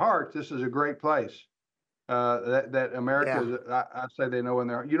know in their hearts this is a great place. That America is. I say they know in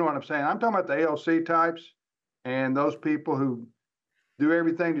their. You know what I'm saying? I'm talking about the AOC types and those people who do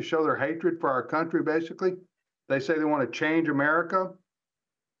everything to show their hatred for our country. Basically, they say they want to change America.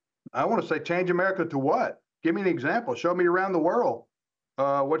 I want to say change America to what? Give me an example. Show me around the world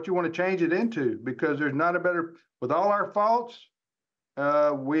what you want to change it into, because there's not a better, with all our faults,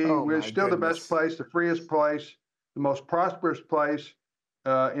 we're still the best place, the freest place, the most prosperous place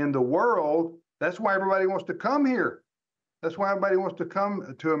in the world. That's why everybody wants to come here. That's why everybody wants to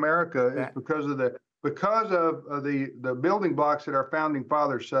come to America, is because of the because of the building blocks that our founding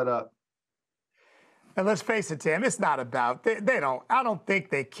fathers set up. And let's face it, Tim, it's not about, I don't think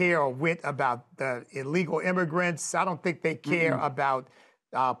they care a whit about the illegal immigrants. I don't think they care about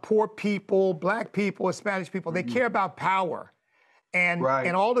poor people, black people, Hispanic people. They care about power. And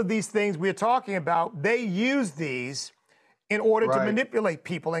all of these things we're talking about, they use these in order to manipulate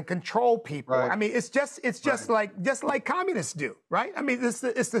people and control people. I mean, it's just like communists do, right? I mean,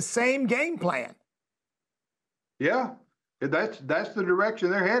 it's the same game plan. Yeah, that's the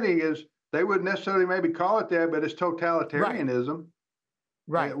direction they're heading. Is they wouldn't necessarily maybe call it that, but it's totalitarianism.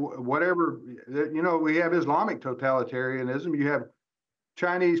 Right. Whatever, you know, we have Islamic totalitarianism. You have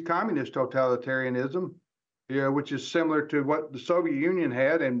Chinese communist totalitarianism, you know, which is similar to what the Soviet Union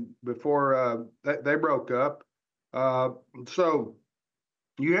had, and before they broke up. So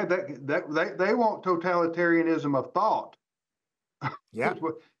you had that they want totalitarianism of thought. Yeah.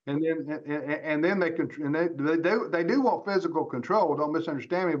 And then they do want physical control. Don't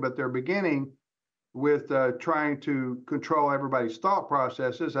misunderstand me, but they're beginning with trying to control everybody's thought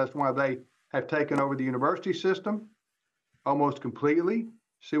processes. That's why they have taken over the university system almost completely.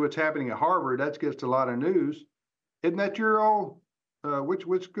 See what's happening at Harvard. That gets a lot of news. Isn't that your old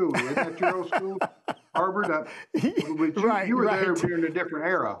which school? Isn't that your old school? Harvard. You were there during a different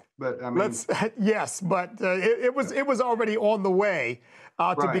era, but I mean, yes, but it was already on the way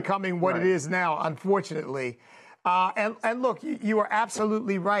to becoming what it is now, unfortunately. And look, you are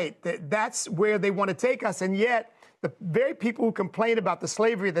absolutely right. That's where they want to take us, and yet the very people who complain about the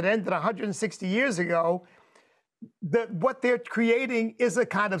slavery that ended 160 years ago, what they're creating is a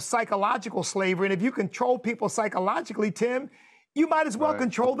kind of psychological slavery. And if you control people psychologically, Tim, you might as well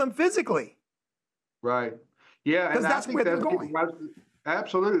control them physically. Right. Yeah. Because that's where they're going.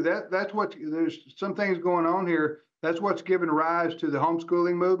 Absolutely. That's what, there's some things going on here. That's what's given rise to the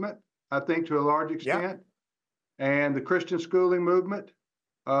homeschooling movement, I think, to a large extent, and the Christian schooling movement.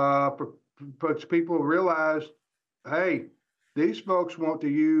 But people realize, hey, these folks want to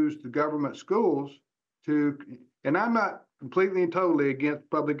use the government schools to, and I'm not completely and totally against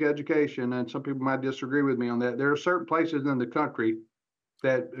public education, and some people might disagree with me on that. There are certain places in the country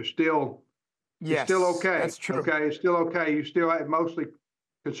that are still, it's still okay. That's true. Okay, it's still okay. You still have mostly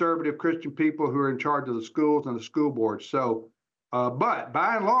conservative Christian people who are in charge of the schools and the school boards. So, but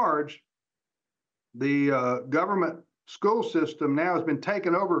by and large, the government school system now has been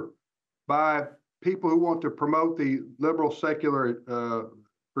taken over by people who want to promote the liberal, secular,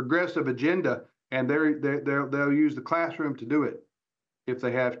 progressive agenda. And they'll use the classroom to do it if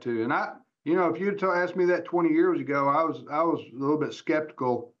they have to. And if you'd asked me that 20 years ago, I was a little bit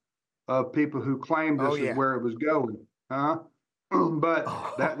skeptical of people who claimed this is where it was going. But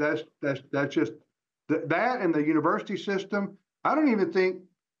that's just that, and the university system. I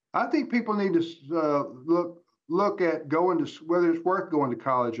think people need to look at going to whether it's worth going to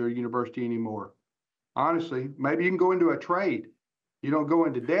college or university anymore. Honestly, maybe you can go into a trade. You don't go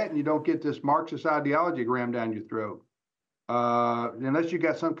into debt, and you don't get this Marxist ideology rammed down your throat. Unless you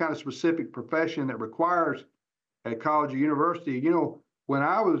got some kind of specific profession that requires a college or university. You know, when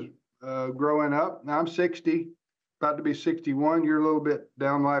I was growing up, now I'm 60, about to be 61. You're a little bit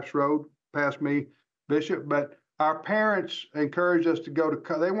down life's road past me, Bishop. But our parents encouraged us to go to.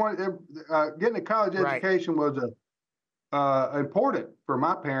 They wanted getting a college education was important for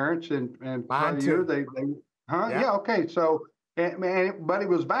my parents and mine too. Yeah. Okay. So. But it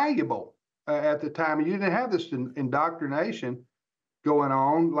was valuable at the time. You didn't have this indoctrination going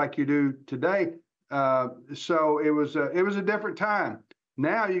on like you do today. So it was a different time.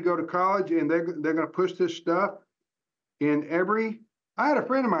 Now you go to college and they're going to push this stuff in every. I had a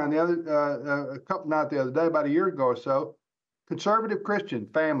friend of mine about a year ago or so, conservative Christian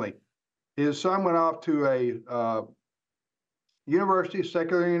family. His son went off to a university,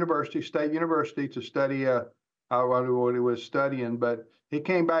 secular university, state university, to study. I wonder what he was studying, but he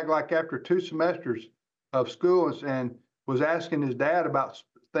came back like after 2 semesters of school and was asking his dad about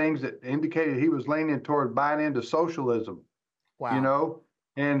things that indicated he was leaning toward buying into socialism. Wow. You know,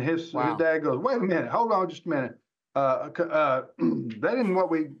 and his dad goes, "Wait a minute, hold on just a minute. That isn't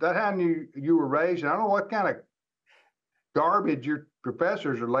how you were raised. And I don't know what kind of garbage your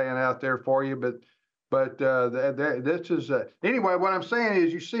professors are laying out there for you, but this is anyway. What I'm saying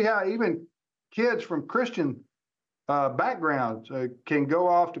is, you see how even kids from Christian backgrounds can go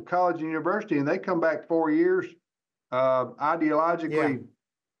off to college and university, and they come back 4 years ideologically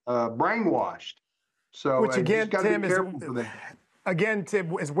brainwashed. So, which again, Tim,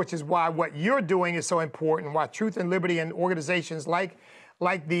 which is why what you're doing is so important. Why Truth and Liberty and organizations like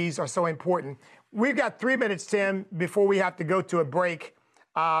these are so important. We've got 3 minutes, Tim, before we have to go to a break.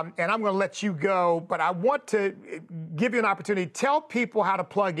 And I'm going to let you go, but I want to give you an opportunity. Tell people how to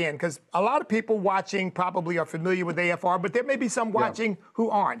plug in, because a lot of people watching probably are familiar with AFR, but there may be some watching who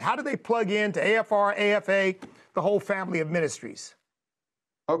aren't. How do they plug in to AFR, AFA, the whole family of ministries?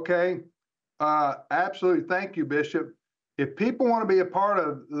 Okay. Absolutely. Thank you, Bishop. If people want to be a part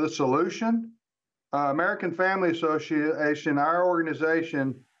of the solution, American Family Association, our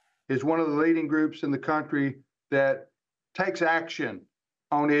organization, is one of the leading groups in the country that takes action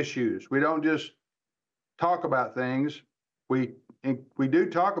on issues. We don't just talk about things. We do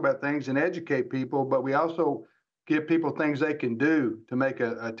talk about things and educate people, but we also give people things they can do to make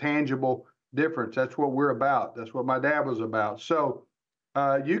a tangible difference. That's what we're about. That's what my dad was about. So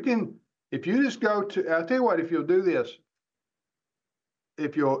you can, if you just go to, I'll tell you what, if you'll do this,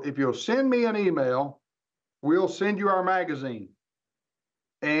 if you'll send me an email, we'll send you our magazine.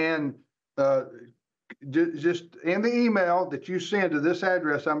 And just in the email that you send to this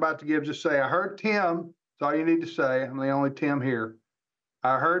address I'm about to give, just say, I heard Tim, that's all you need to say. I'm the only Tim here.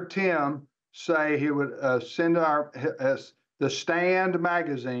 I heard Tim say he would send the Stand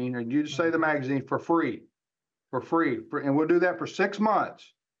magazine, or you just say the magazine for free. And we'll do that for 6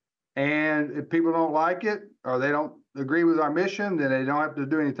 months. And if people don't like it or they don't agree with our mission, then they don't have to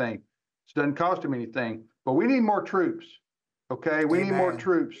do anything. It doesn't cost them anything. But we need more troops. Okay, we need more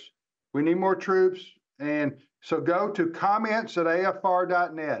troops. We need more troops. And so go to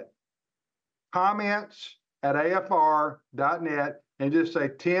comments@afr.net. Comments@afr.net, and just say,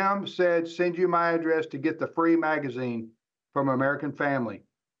 Tim said, send you my address to get the free magazine from American Family.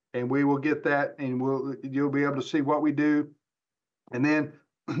 And we will get that, and you'll be able to see what we do. And then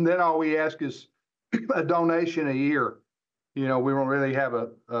all we ask is a donation a year. We won't really have a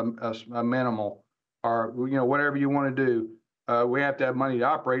minimal, or whatever you want to do. We have to have money to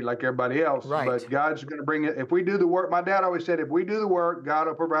operate like everybody else. Right. But God's going to bring it. If we do the work, my dad always said, if we do the work, God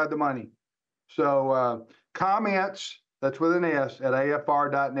will provide the money. So comments, that's with an S, at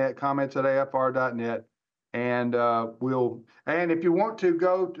afr.net, comments@afr.net. And and if you want to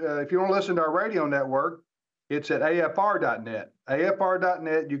go, if you want to listen to our radio network, it's at afr.net.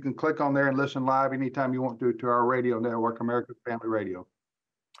 afr.net, you can click on there and listen live anytime you want to our radio network, American Family Radio.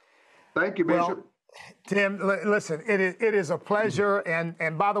 Thank you, Bishop. Well, Tim, listen, it is a pleasure.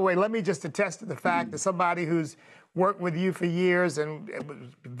 And by the way, let me just attest to the fact that somebody who's worked with you for years and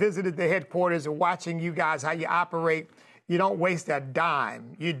visited the headquarters and watching you guys, how you operate, you don't waste a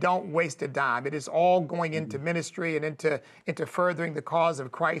dime. You don't waste a dime. It is all going into ministry and into furthering the cause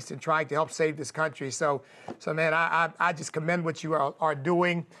of Christ and trying to help save this country. So man, I just commend what you are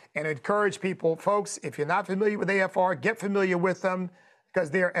doing and encourage people. Folks, if you're not familiar with AFR, get familiar with them, because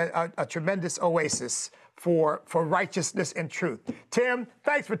they're a tremendous oasis for righteousness and truth. Tim,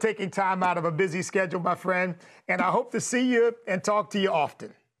 thanks for taking time out of a busy schedule, my friend, and I hope to see you and talk to you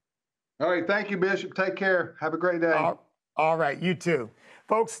often. All right, thank you, Bishop. Take care. Have a great day. All right, you too.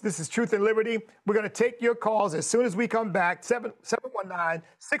 Folks, this is Truth and Liberty. We're going to take your calls as soon as we come back.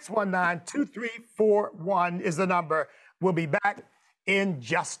 719-619-2341 is the number. We'll be back in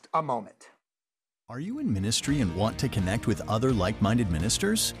just a moment. Are you in ministry and want to connect with other like-minded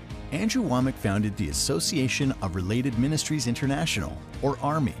ministers? Andrew Wommack founded the Association of Related Ministries International, or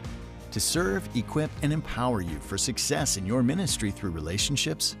ARMY, to serve, equip, and empower you for success in your ministry through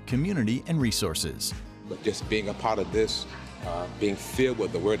relationships, community, and resources. But just being a part of this, being filled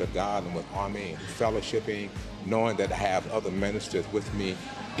with the Word of God and with ARMY, fellowshipping, knowing that I have other ministers with me,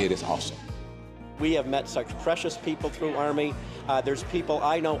 it is awesome. We have met such precious people through ARMY. There's people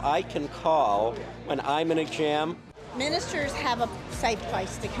I know I can call when I'm in a jam. Ministers have a safe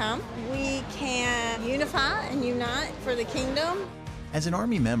place to come. We can unify and unite for the kingdom. As an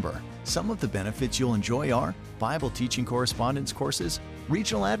ARMY member, some of the benefits you'll enjoy are Bible teaching correspondence courses,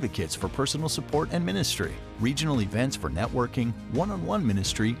 regional advocates for personal support and ministry, regional events for networking, one-on-one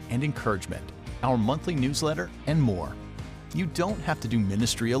ministry and encouragement, our monthly newsletter, and more. You don't have to do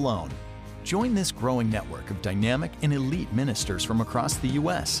ministry alone. Join this growing network of dynamic and elite ministers from across the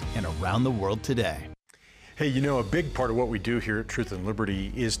U.S. and around the world today. Hey, a big part of what we do here at Truth and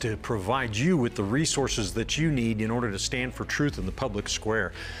Liberty is to provide you with the resources that you need in order to stand for truth in the public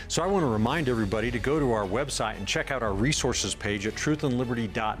square. So I want to remind everybody to go to our website and check out our resources page at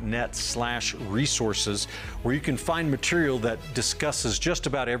truthandliberty.net/resources, where you can find material that discusses just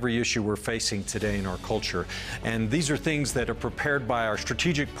about every issue we're facing today in our culture. And these are things that are prepared by our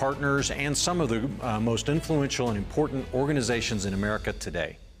strategic partners and some of the most influential and important organizations in America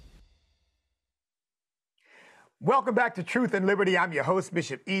today. Welcome back to Truth and Liberty. I'm your host,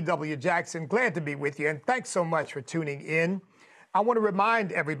 Bishop E.W. Jackson. Glad to be with you, and thanks so much for tuning in. I want to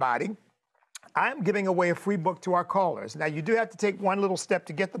remind everybody I'm giving away a free book to our callers. Now, you do have to take one little step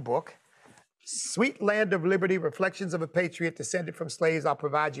to get the book. Sweet Land of Liberty, Reflections of a Patriot Descended from Slaves. I'll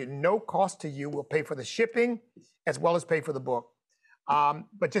provide you no cost to you. We'll pay for the shipping as well as pay for the book.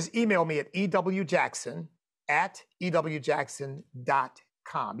 But just email me at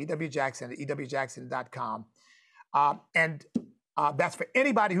ewjackson@ewjackson.com. ewjackson@ewjackson.com. And that's for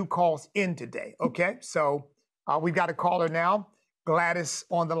anybody who calls in today. Okay, so we've got a caller now. Gladys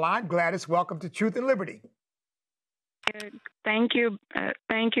on the line. Gladys, welcome to Truth and Liberty. Thank you,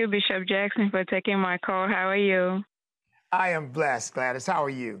 Bishop Jackson, for taking my call. How are you? I am blessed, Gladys. How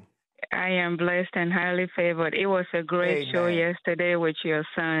are you? I am blessed and highly favored. It was a great show yesterday with your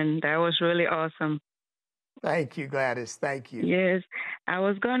son. That was really awesome. Thank you, Gladys. Thank you. Yes. I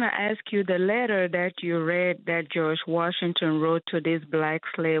was going to ask you, the letter that you read that George Washington wrote to this black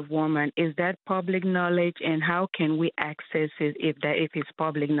slave woman, is that public knowledge, and how can we access it if it's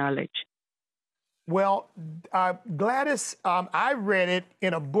public knowledge? Well, Gladys, I read it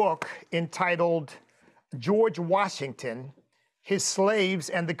in a book entitled George Washington, His Slaves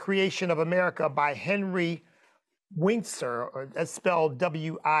and the Creation of America by Henry Wincer, or that's spelled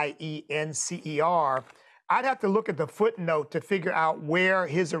Wincer. I'd have to look at the footnote to figure out where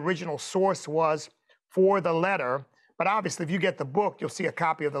his original source was for the letter. But obviously, if you get the book, you'll see a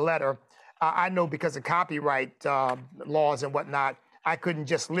copy of the letter. I know because of copyright laws and whatnot, I couldn't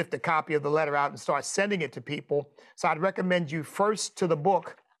just lift a copy of the letter out and start sending it to people. So I'd recommend you first to the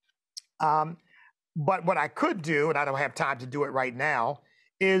book. But what I could do, and I don't have time to do it right now,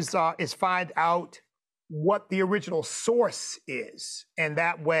 is find out what the original source is. And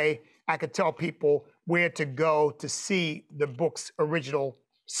that way I could tell people where to go to see the book's original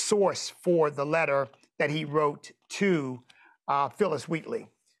source for the letter that he wrote to Phyllis Wheatley.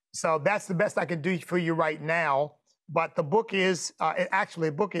 So that's the best I can do for you right now. But the book is,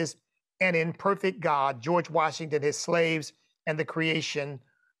 the book is An Imperfect God, George Washington, His Slaves, and the Creation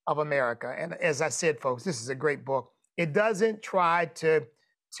of America. And as I said, folks, this is a great book. It doesn't try to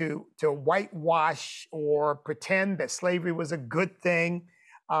whitewash or pretend that slavery was a good thing,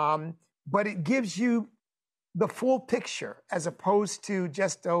 but it gives you the full picture, as opposed to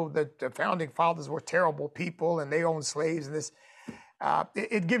just, the founding fathers were terrible people and they owned slaves and this.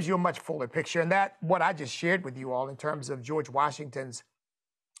 It gives you a much fuller picture. And that, what I just shared with you all in terms of George Washington's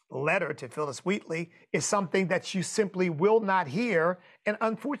letter to Phyllis Wheatley, is something that you simply will not hear. And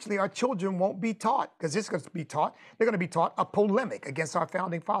unfortunately, our children won't be taught, because it's going to be taught. They're going to be taught a polemic against our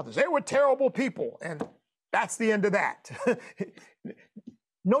founding fathers. They were terrible people. And that's the end of that.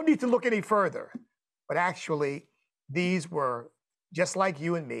 No need to look any further. But actually, these were, just like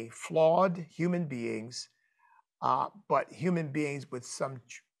you and me, flawed human beings, but human beings with some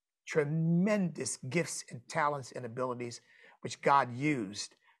tremendous gifts and talents and abilities, which God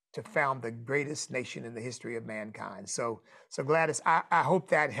used to found the greatest nation in the history of mankind. So Gladys, I hope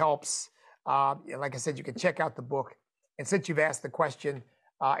that helps. Like I said, you can check out the book. And since you've asked the question,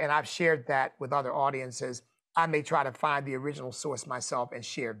 and I've shared that with other audiences, I may try to find the original source myself and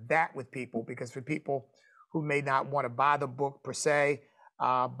share that with people, because for people who may not want to buy the book per se,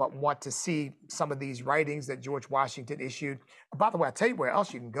 but want to see some of these writings that George Washington issued. By the way, I'll tell you where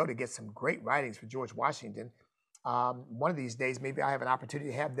else you can go to get some great writings for George Washington. One of these days, maybe I have an opportunity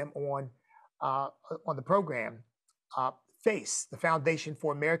to have them on the program. FACE, the Foundation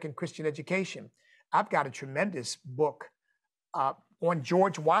for American Christian Education. I've got a tremendous book on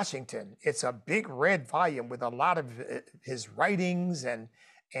George Washington. It's a big red volume with a lot of his writings and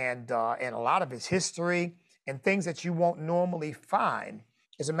a lot of his history and things that you won't normally find.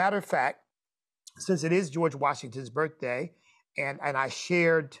 As a matter of fact, since it is George Washington's birthday, and I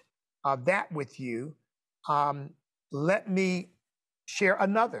shared that with you, let me share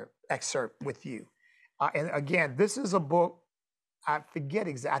another excerpt with you. And again, this is a book, I forget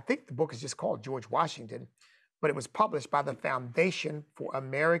exactly, I think the book is just called George Washington, but it was published by the Foundation for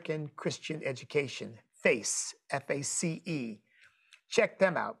American Christian Education, FACE, F-A-C-E. Check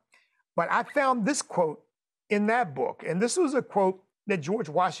them out. But I found this quote in that book, and this was a quote that George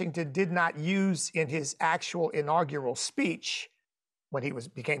Washington did not use in his actual inaugural speech when he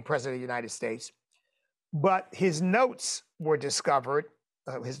became president of the United States, but his notes were discovered.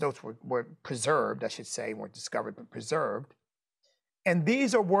 His notes were preserved, I should say, weren't discovered, but preserved. And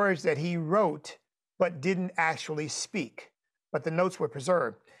these are words that he wrote, but didn't actually speak, but the notes were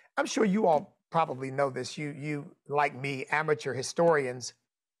preserved. I'm sure you all probably know this, you like me, amateur historians.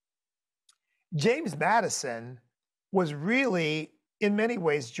 James Madison was really, in many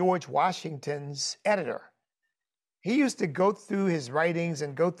ways, George Washington's editor. He used to go through his writings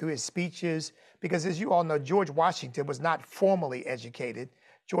and go through his speeches because, as you all know, George Washington was not formally educated.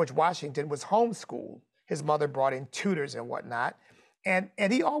 George Washington was homeschooled. His mother brought in tutors and whatnot. And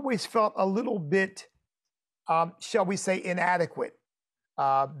he always felt a little bit, shall we say, inadequate,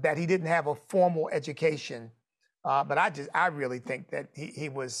 that he didn't have a formal education. But I really think that he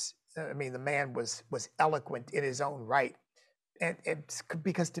was, I mean, the man was eloquent in his own right. And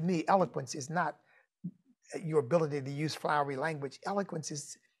because to me, eloquence is not your ability to use flowery language. Eloquence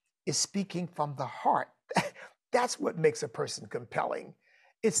is speaking from the heart. That's what makes a person compelling.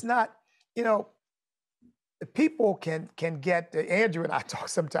 It's not, you know, people can get, Andrew and I talk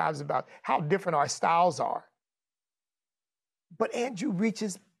sometimes about how different our styles are. But Andrew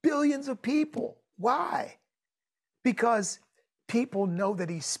reaches billions of people. Why? Because people know that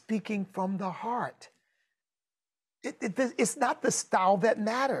he's speaking from the heart. It's not the style that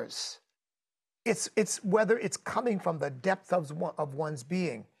matters. It's whether it's coming from the depth of one's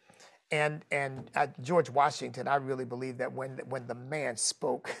being. And George Washington, I really believe that when the man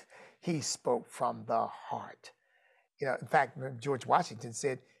spoke, he spoke from the heart. You know, in fact, George Washington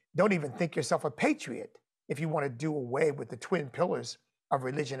said, "Don't even think yourself a patriot if you want to do away with the twin pillars of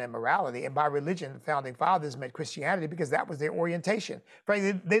religion and morality." And by religion, the founding fathers meant Christianity because that was their orientation.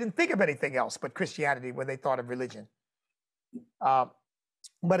 Frankly, they didn't think of anything else but Christianity when they thought of religion. But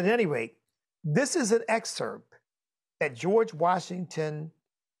at any rate, this is an excerpt that George Washington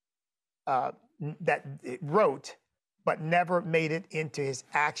that wrote, but never made it into his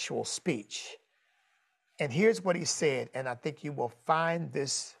actual speech. And here's what he said, and I think you will find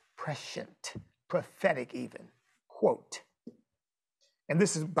this prescient, prophetic even, quote. And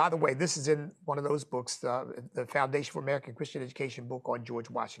this is, by the way, this is in one of those books, the Foundation for American Christian Education book on George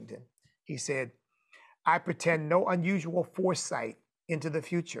Washington. He said, "I pretend no unusual foresight into the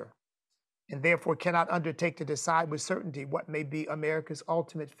future, and therefore cannot undertake to decide with certainty what may be America's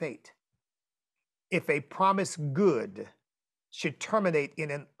ultimate fate. If a promised good should terminate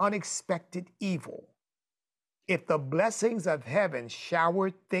in an unexpected evil, if the blessings of heaven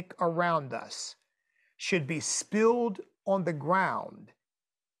showered thick around us should be spilled on the ground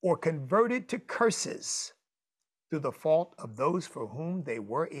or converted to curses through the fault of those for whom they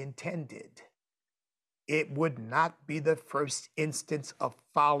were intended, it would not be the first instance of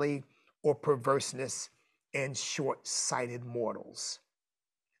folly or perverseness in short-sighted mortals.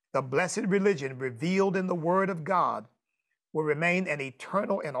 The blessed religion revealed in the Word of God will remain an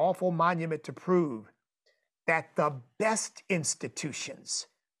eternal and awful monument to prove that the best institutions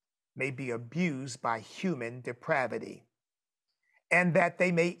may be abused by human depravity, and that they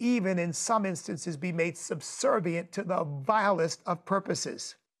may even in some instances be made subservient to the vilest of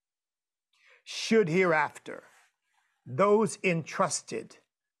purposes. Should hereafter those entrusted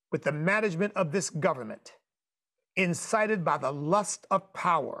with the management of this government, incited by the lust of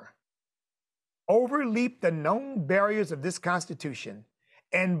power, overleap the known barriers of this Constitution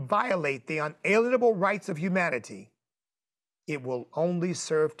and violate the unalienable rights of humanity, it will only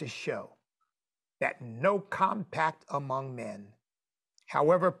serve to show that no compact among men,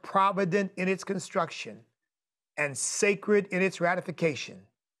 however provident in its construction and sacred in its ratification,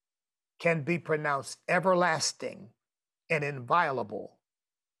 can be pronounced everlasting and inviolable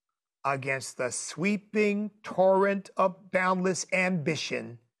against the sweeping torrent of boundless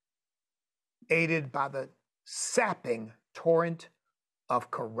ambition, aided by the sapping torrent of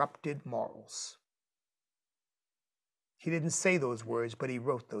corrupted morals. He didn't say those words, but he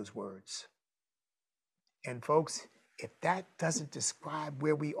wrote those words. And folks, if that doesn't describe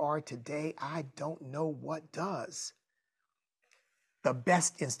where we are today, I don't know what does. The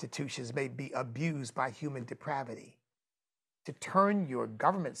best institutions may be abused by human depravity. To turn your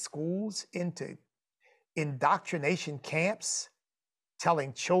government schools into indoctrination camps,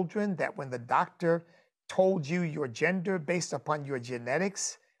 telling children that when the doctor told you your gender based upon your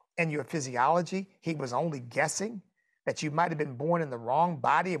genetics and your physiology, he was only guessing, that you might have been born in the wrong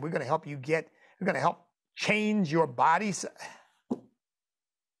body, and we're going to help change your body.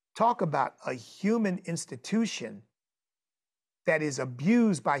 Talk about a human institution that is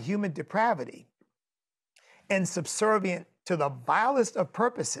abused by human depravity and subservient to the vilest of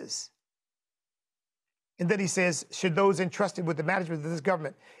purposes. And then he says, should those entrusted with the management of this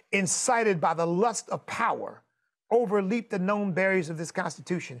government, incited by the lust of power, overleap the known barriers of this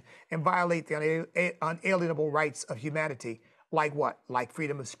Constitution and violate the unalienable rights of humanity, like what? Like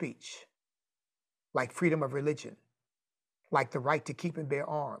freedom of speech, like freedom of religion, like the right to keep and bear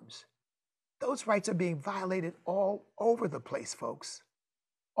arms. Those rights are being violated all over the place, folks.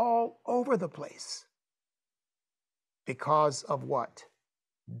 All over the place. Because of what?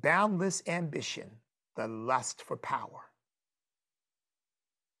 Boundless ambition the lust for power,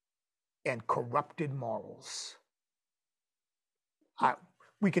 and corrupted morals.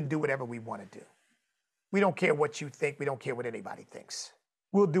 We can do whatever we want to do. We don't care what you think. We don't care what anybody thinks.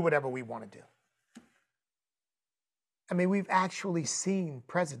 We'll do whatever we want to do. I mean, we've actually seen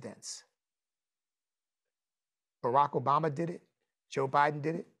presidents. Barack Obama did it. Joe Biden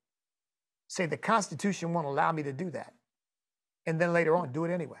did it. Say the Constitution won't allow me to do that. And then later on, do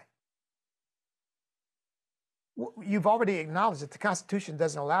it anyway. You've already acknowledged that the Constitution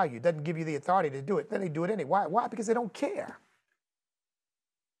doesn't allow you, doesn't give you the authority to do it. Then they do it anyway. Why? Because they don't care.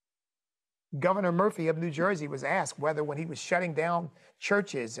 Governor Murphy of New Jersey was asked whether when he was shutting down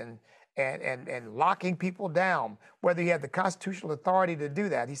churches and locking people down, whether he had the constitutional authority to do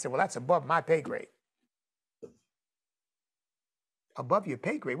that. He said, well, that's above my pay grade. Above your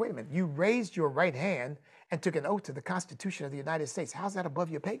pay grade? Wait a minute. You raised your right hand and took an oath to the Constitution of the United States. How's that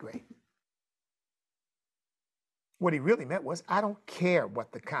above your pay grade? What he really meant was, I don't care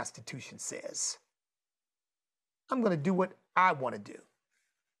what the Constitution says. I'm going to do what I want to do.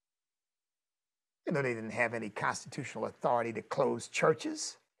 You know, they didn't have any constitutional authority to close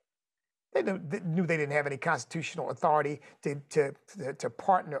churches. They knew they didn't have any constitutional authority to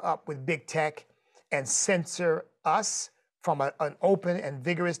partner up with big tech and censor us from an open and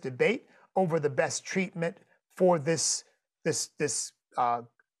vigorous debate over the best treatment for this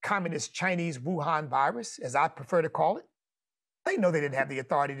communist Chinese Wuhan virus, as I prefer to call it. They know they didn't have the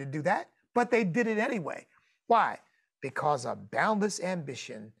authority to do that, but they did it anyway. Why? Because of boundless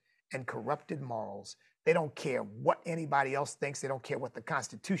ambition and corrupted morals. They don't care what anybody else thinks. They don't care what the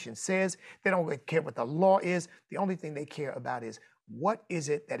Constitution says. They don't care what the law is. The only thing they care about is, what is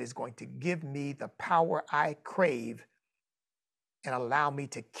it that is going to give me the power I crave and allow me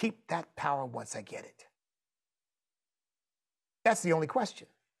to keep that power once I get it? That's the only question.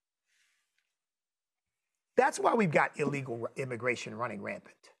 That's why we've got illegal immigration running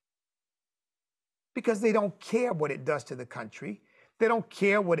rampant. Because they don't care what it does to the country. They don't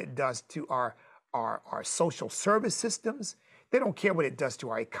care what it does to our social service systems. They don't care what it does to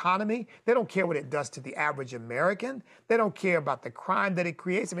our economy. They don't care what it does to the average American. They don't care about the crime that it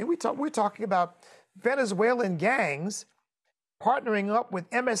creates. I mean, we're talking about Venezuelan gangs partnering up with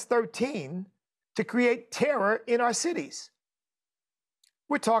MS-13 to create terror in our cities.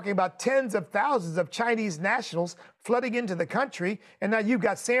 We're talking about tens of thousands of Chinese nationals flooding into the country, and now you've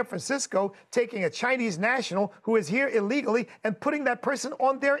got San Francisco taking a Chinese national who is here illegally and putting that person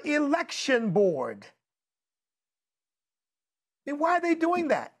on their election board. I mean, why are they doing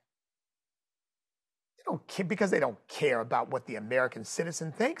that? They don't care because they don't care about what the American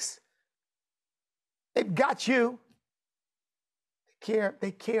citizen thinks. They've got you.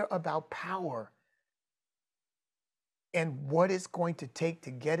 They care about power and what it's going to take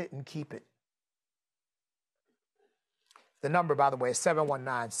to get it and keep it. The number, by the way, is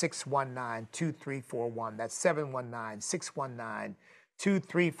 719-619-2341. That's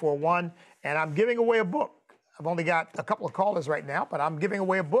 719-619-2341. And I'm giving away a book. I've only got a couple of callers right now, but I'm giving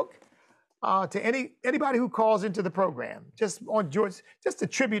away a book to anybody who calls into the program. Just a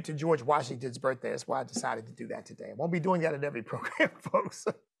tribute to George Washington's birthday. That's why I decided to do that today. I won't be doing that in every program, folks.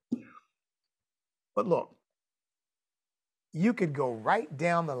 But look, you could go right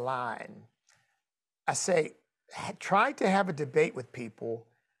down the line. I say, try to have a debate with people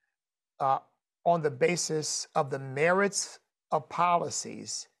on the basis of the merits of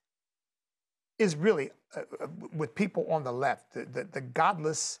policies is really, with people on the left, the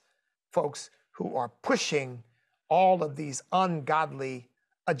godless folks who are pushing all of these ungodly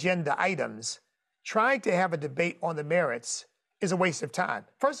agenda items, trying to have a debate on the merits is a waste of time.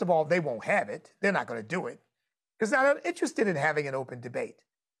 First of all, they won't have it. They're not going to do it because they're not interested in having an open debate.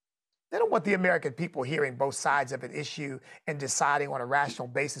 They don't want the American people hearing both sides of an issue and deciding on a rational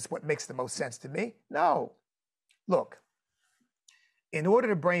basis what makes the most sense to me. No. Look, in order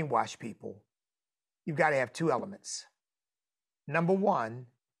to brainwash people, you've got to have two elements. Number one,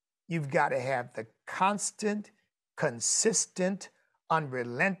 you've got to have the constant, consistent,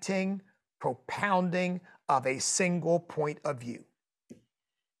 unrelenting propounding of a single point of view.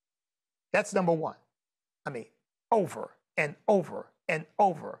 That's number one. I mean, over and over and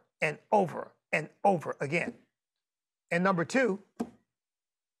over and over and over again. And number two,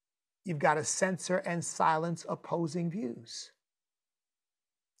 you've got to censor and silence opposing views.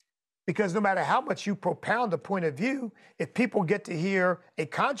 Because no matter how much you propound a point of view, if people get to hear a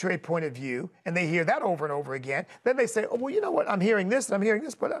contrary point of view and they hear that over and over again, then they say, oh, well, you know what, I'm hearing this and I'm hearing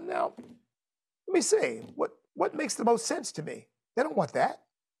this, but I'm now, let me see, what makes the most sense to me? They don't want that.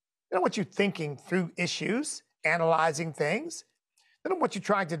 They don't want you thinking through issues, analyzing things. They don't want you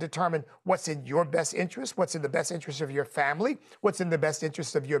trying to determine what's in your best interest, what's in the best interest of your family, what's in the best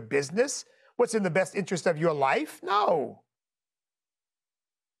interest of your business, what's in the best interest of your life. No.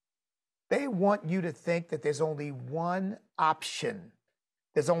 They want you to think that there's only one option.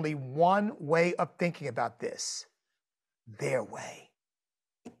 There's only one way of thinking about this, their way.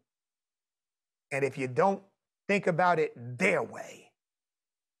 And if you don't think about it their way,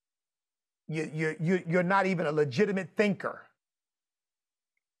 you're not even a legitimate thinker.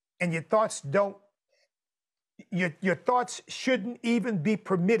 And your thoughts shouldn't even be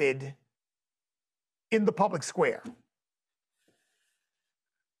permitted in the public square.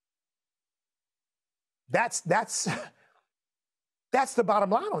 That's the bottom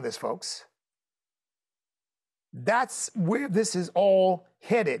line on this, folks. That's where this is all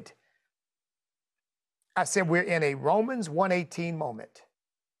headed. I said we're in a Romans 1:18 moment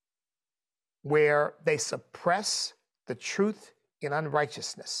where they suppress the truth in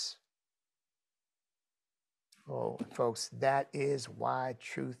unrighteousness. Oh, folks, that is why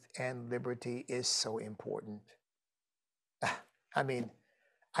truth and liberty is so important. I mean,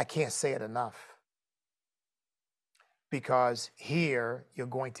 I can't say it enough. Because here you're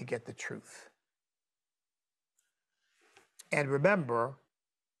going to get the truth. And remember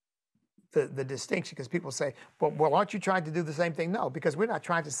the distinction, because people say, well, aren't you trying to do the same thing? No, because we're not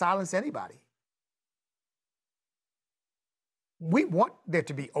trying to silence anybody. We want there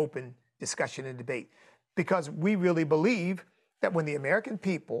to be open discussion and debate because we really believe that when the American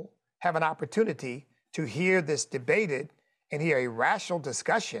people have an opportunity to hear this debated and hear a rational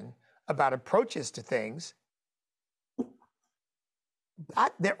discussion about approaches to things,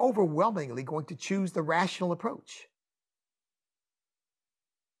 they're overwhelmingly going to choose the rational approach.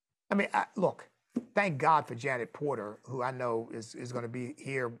 I mean, look, thank God for Janet Porter, who I know is going to be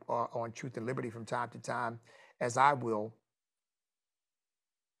here on Truth and Liberty from time to time, as I will.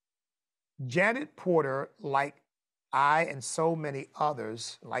 Janet Porter, like I and so many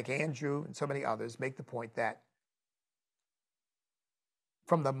others, like Andrew and so many others, make the point that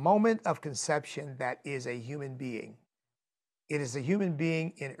from the moment of conception, that is a human being. It is a human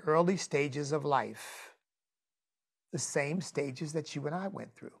being in early stages of life, the same stages that you and I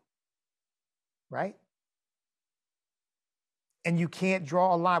went through, right? And you can't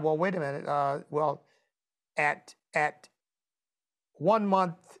draw a line. Well, wait a minute. Well, at 1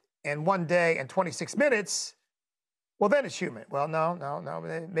 month and 1 day and 26 minutes, well, then it's human. Well, no.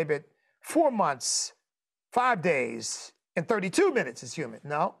 Maybe at 4 months, 5 days, and 32 minutes is human.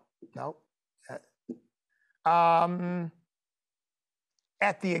 No.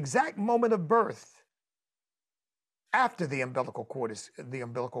 At the exact moment of birth, after the umbilical cord is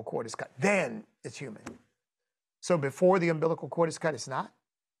cut, then it's human. So before the umbilical cord is cut, it's not.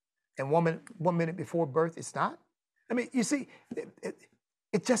 And 1 minute before birth, it's not. I mean, you see,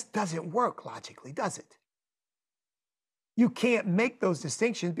 it just doesn't work logically, does it? You can't make those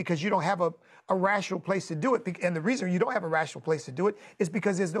distinctions because you don't have a rational place to do it. And the reason you don't have a rational place to do it is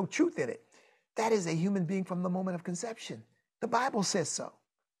because there's no truth in it. That is a human being from the moment of conception. The Bible says so.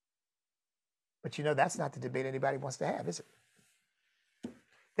 But you know, that's not the debate anybody wants to have, is it?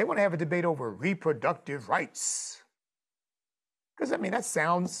 They want to have a debate over reproductive rights. Because, I mean, that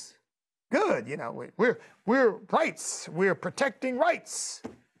sounds good. You know, we're rights. We're protecting rights.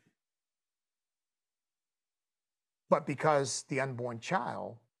 But because the unborn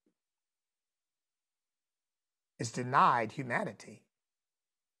child is denied humanity,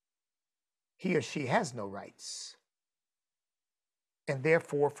 he or she has no rights. And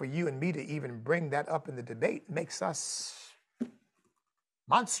therefore, for you and me to even bring that up in the debate makes us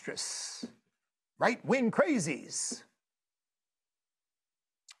monstrous, right-wing crazies.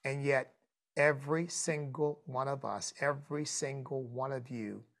 And yet, every single one of us, every single one of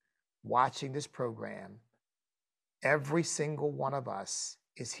you watching this program, every single one of us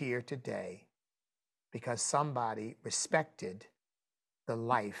is here today because somebody respected the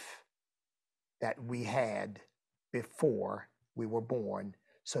life that we had before we were born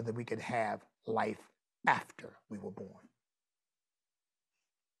so that we could have life after we were born.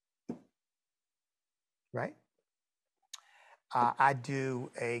 Right? I do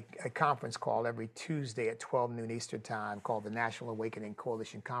a conference call every Tuesday at 12 noon Eastern Time called the National Awakening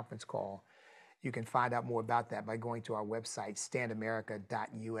Coalition Conference Call. You can find out more about that by going to our website,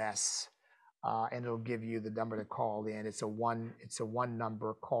 standamerica.us, and it'll give you the number to call in. It's a one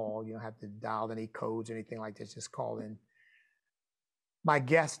number call. You don't have to dial any codes or anything like this. Just call in. My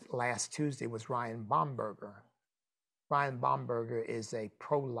guest last Tuesday was Ryan Bomberger. Ryan Bomberger is a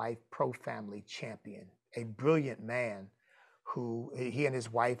pro-life, pro-family champion, a brilliant man who he and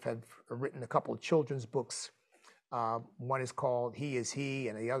his wife have written a couple of children's books One is called He is He,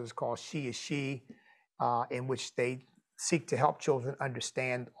 and the other is called She is She, in which they seek to help children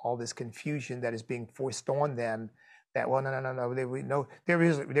understand all this confusion that is being forced on them. That, well, no, there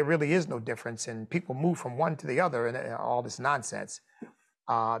really is no difference, and people move from one to the other, and all this nonsense.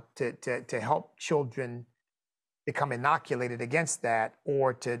 To help children become inoculated against that,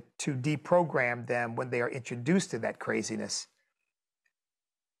 or to deprogram them when they are introduced to that craziness.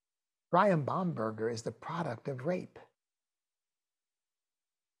 Brian Baumberger is the product of rape.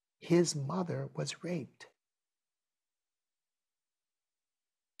 His mother was raped.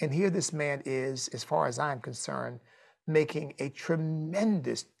 And here this man is, as far as I'm concerned, making a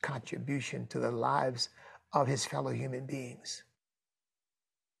tremendous contribution to the lives of his fellow human beings.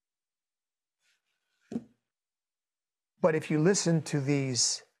 But if you listen to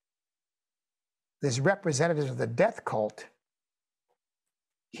these representatives of the death cult,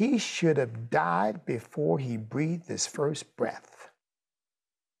 he should have died before he breathed his first breath.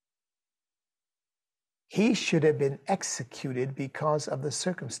 He should have been executed because of the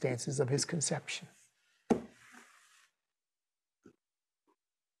circumstances of his conception.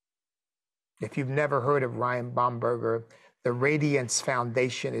 If you've never heard of Ryan Baumberger, the Radiance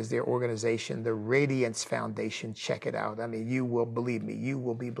Foundation is their organization. The Radiance Foundation, check it out. I mean, you will, believe me, you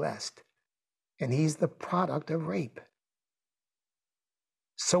will be blessed. And he's the product of rape.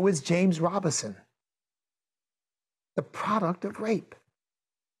 So is James Robinson, the product of rape.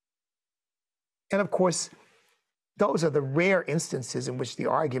 And of course, those are the rare instances in which the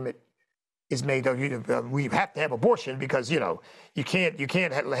argument is made, we have to have abortion because, you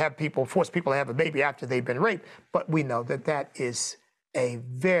can't have people, force people to have a baby after they've been raped. But we know that that is a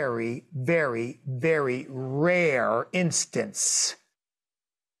very, very, very rare instance.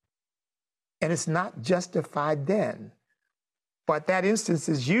 And it's not justified then. But that instance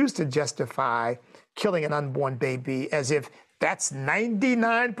is used to justify killing an unborn baby as if that's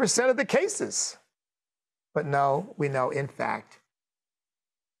 99% of the cases. But no, we know, in fact,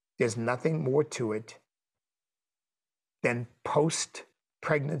 there's nothing more to it than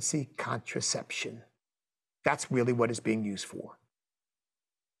post-pregnancy contraception. That's really what it's being used for.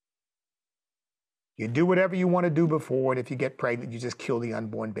 You do whatever you want to do before, and if you get pregnant, you just kill the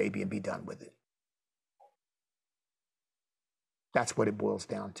unborn baby and be done with it. That's what it boils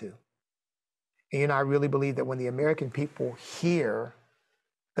down to. And I really believe that when the American people hear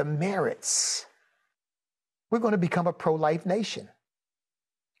the merits, we're going to become a pro-life nation.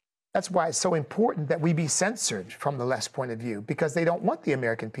 That's why it's so important that we be censored from the left's point of view, because they don't want the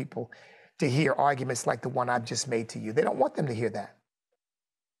American people to hear arguments like the one I've just made to you. They don't want them to hear that.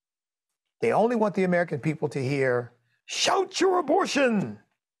 They only want the American people to hear, shout your abortion,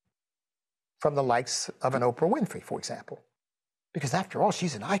 from the likes of an Oprah Winfrey, for example. Because after all,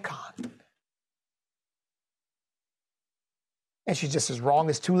 she's an icon. And she's just as wrong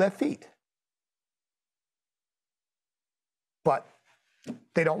as two left feet. But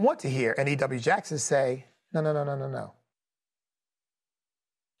they don't want to hear an E.W. Jackson say, no.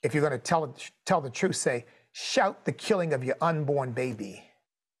 If you're going to tell the truth, say, shout the killing of your unborn baby.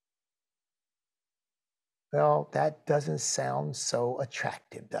 Well, that doesn't sound so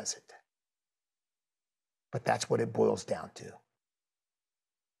attractive, does it? But that's what it boils down to.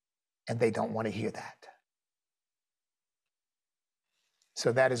 And they don't want to hear that.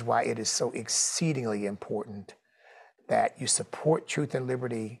 So that is why it is so exceedingly important that you support Truth and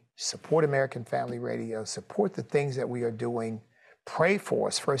Liberty, support American Family Radio, support the things that we are doing. Pray for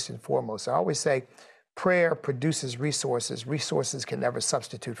us first and foremost. I always say prayer produces resources. Resources can never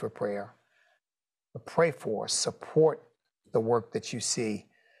substitute for prayer. But pray for us, support the work that you see,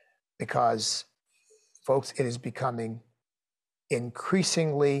 because, folks, it is becoming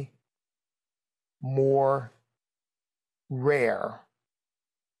increasingly more rare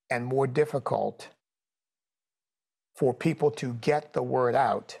and more difficult for people to get the word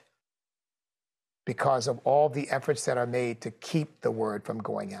out because of all the efforts that are made to keep the word from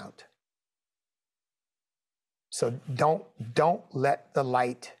going out. So don't let the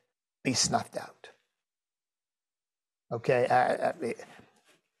light be snuffed out. Okay,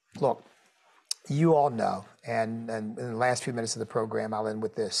 look, you all know, and in the last few minutes of the program, I'll end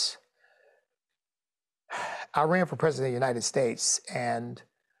with this. I ran for president of the United States, and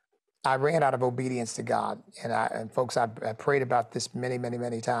I ran out of obedience to God. And folks, I prayed about this many, many,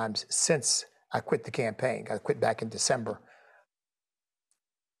 many times since I quit the campaign. I quit back in December.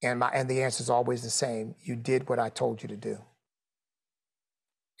 And the answer is always the same. You did what I told you to do.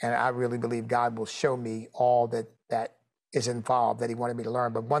 And I really believe God will show me all that is involved, that he wanted me to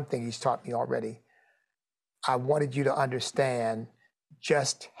learn. But one thing he's taught me already, I wanted you to understand,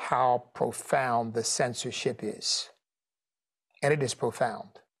 just how profound the censorship is. And it is profound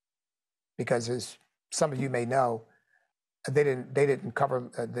because, as some of you may know, they didn't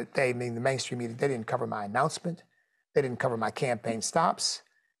cover, meaning the mainstream media, they didn't cover my announcement. They didn't cover my campaign stops.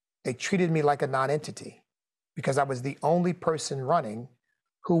 They treated me like a non-entity because I was the only person running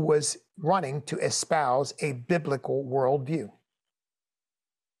who was running to espouse a biblical worldview.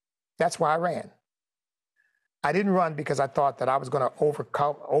 That's why I ran. I didn't run because I thought that I was going to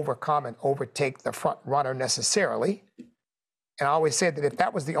overcome and overtake the front runner necessarily. And I always said that if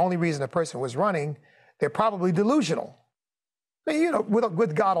that was the only reason a person was running, they're probably delusional. I mean, you know,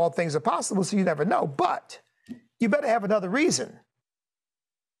 with God, all things are possible, so you never know. But you better have another reason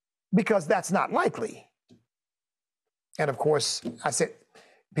because that's not likely. And of course, I said,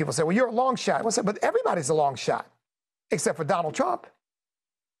 people say, well, you're a long shot. I said, but everybody's a long shot, except for Donald Trump.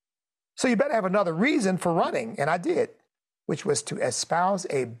 So you better have another reason for running. And I did, which was to espouse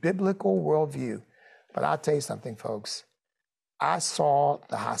a biblical worldview. But I'll tell you something, folks. I saw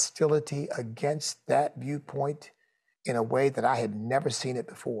the hostility against that viewpoint in a way that I had never seen it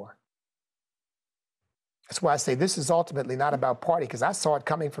before. That's why I say this is ultimately not about party, because I saw it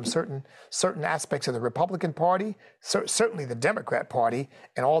coming from certain aspects of the Republican Party, certainly the Democrat Party,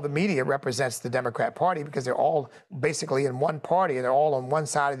 and all the media represents the Democrat Party because they're all basically in one party and they're all on one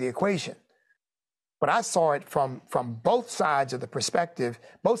side of the equation. But I saw it from both sides of the perspective,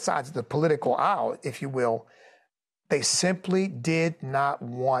 both sides of the political aisle, if you will. They simply did not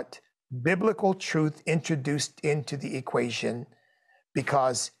want biblical truth introduced into the equation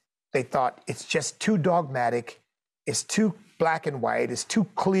because they thought it's just too dogmatic, it's too black and white, it's too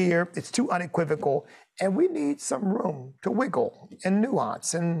clear, it's too unequivocal, and we need some room to wiggle and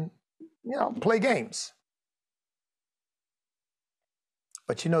nuance and, you know, play games.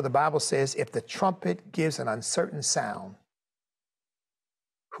 But you know, the Bible says, if the trumpet gives an uncertain sound,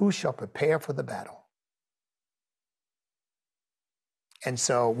 who shall prepare for the battle? And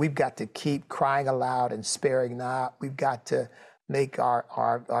so we've got to keep crying aloud and sparing not. We've got to make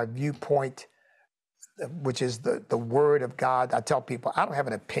our viewpoint, which is the word of God. I tell people, I don't have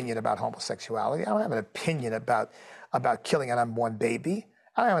an opinion about homosexuality. I don't have an opinion about killing an unborn baby.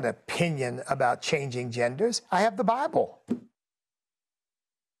 I don't have an opinion about changing genders. I have the Bible.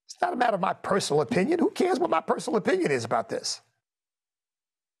 It's not a matter of my personal opinion. Who cares what my personal opinion is about this?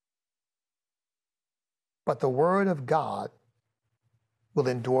 But the word of God will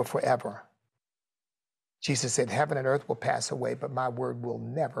endure forever. Jesus said, heaven and earth will pass away, but my word will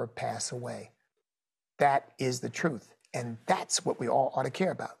never pass away. That is the truth. And that's what we all ought to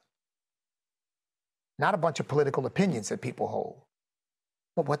care about. Not a bunch of political opinions that people hold,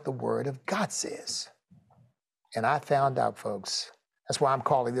 but what the word of God says. And I found out, folks, that's why I'm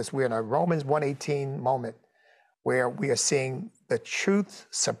calling this, we're in a Romans 1:18 moment where we are seeing the truth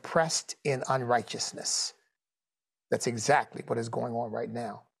suppressed in unrighteousness. That's exactly what is going on right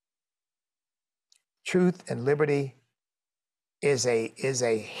now. Truth and liberty is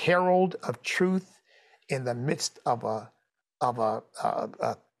a herald of truth in the midst of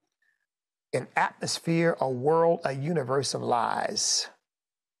an atmosphere, a world, a universe of lies.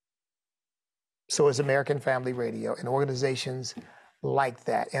 So is American Family Radio and organizations like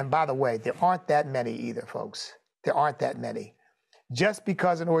that. And by the way, there aren't that many either, folks. There aren't that many. Just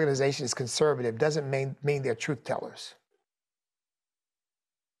because an organization is conservative doesn't mean they're truth tellers.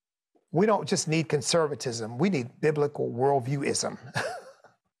 We don't just need conservatism. We need biblical worldviewism.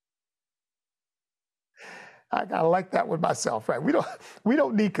 I like that one myself, right? We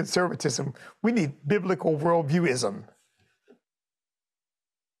don't need conservatism. We need biblical worldviewism.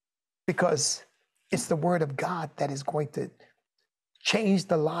 Because it's the word of God that is going to change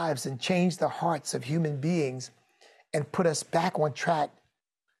the lives and change the hearts of human beings and put us back on track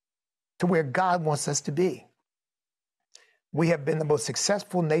to where God wants us to be. We have been the most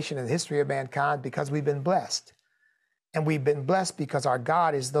successful nation in the history of mankind because we've been blessed. And we've been blessed because our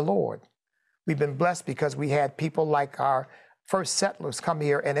God is the Lord. We've been blessed because we had people like our first settlers come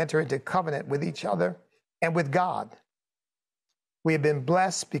here and enter into covenant with each other and with God. We have been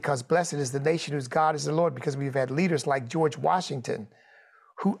blessed because blessed is the nation whose God is the Lord, because we've had leaders like George Washington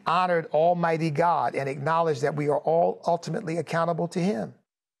who honored Almighty God and acknowledged that we are all ultimately accountable to Him.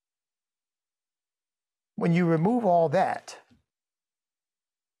 When you remove all that,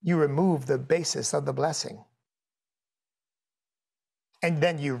 you remove the basis of the blessing. And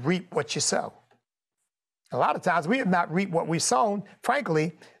then you reap what you sow. A lot of times we have not reaped what we've sown,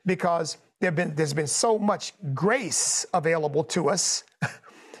 frankly, because there's been so much grace available to us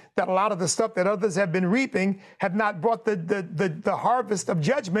that a lot of the stuff that others have been reaping have not brought the harvest of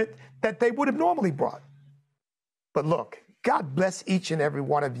judgment that they would have normally brought. But look, God bless each and every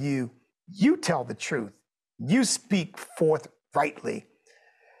one of you. You tell the truth. You speak forthrightly.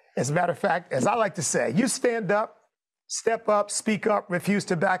 As a matter of fact, as I like to say, you stand up, step up, speak up, refuse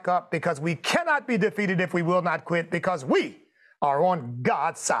to back up, because we cannot be defeated if we will not quit, because we are on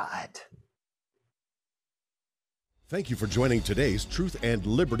God's side. Thank you for joining today's Truth and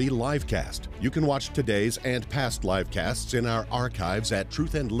Liberty livecast. You can watch today's and past livecasts in our archives at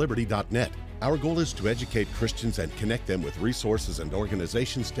truthandliberty.net. Our goal is to educate Christians and connect them with resources and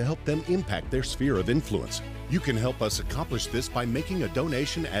organizations to help them impact their sphere of influence. You can help us accomplish this by making a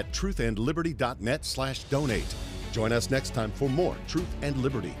donation at truthandliberty.net/donate. Join us next time for more Truth and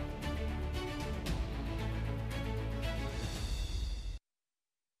Liberty.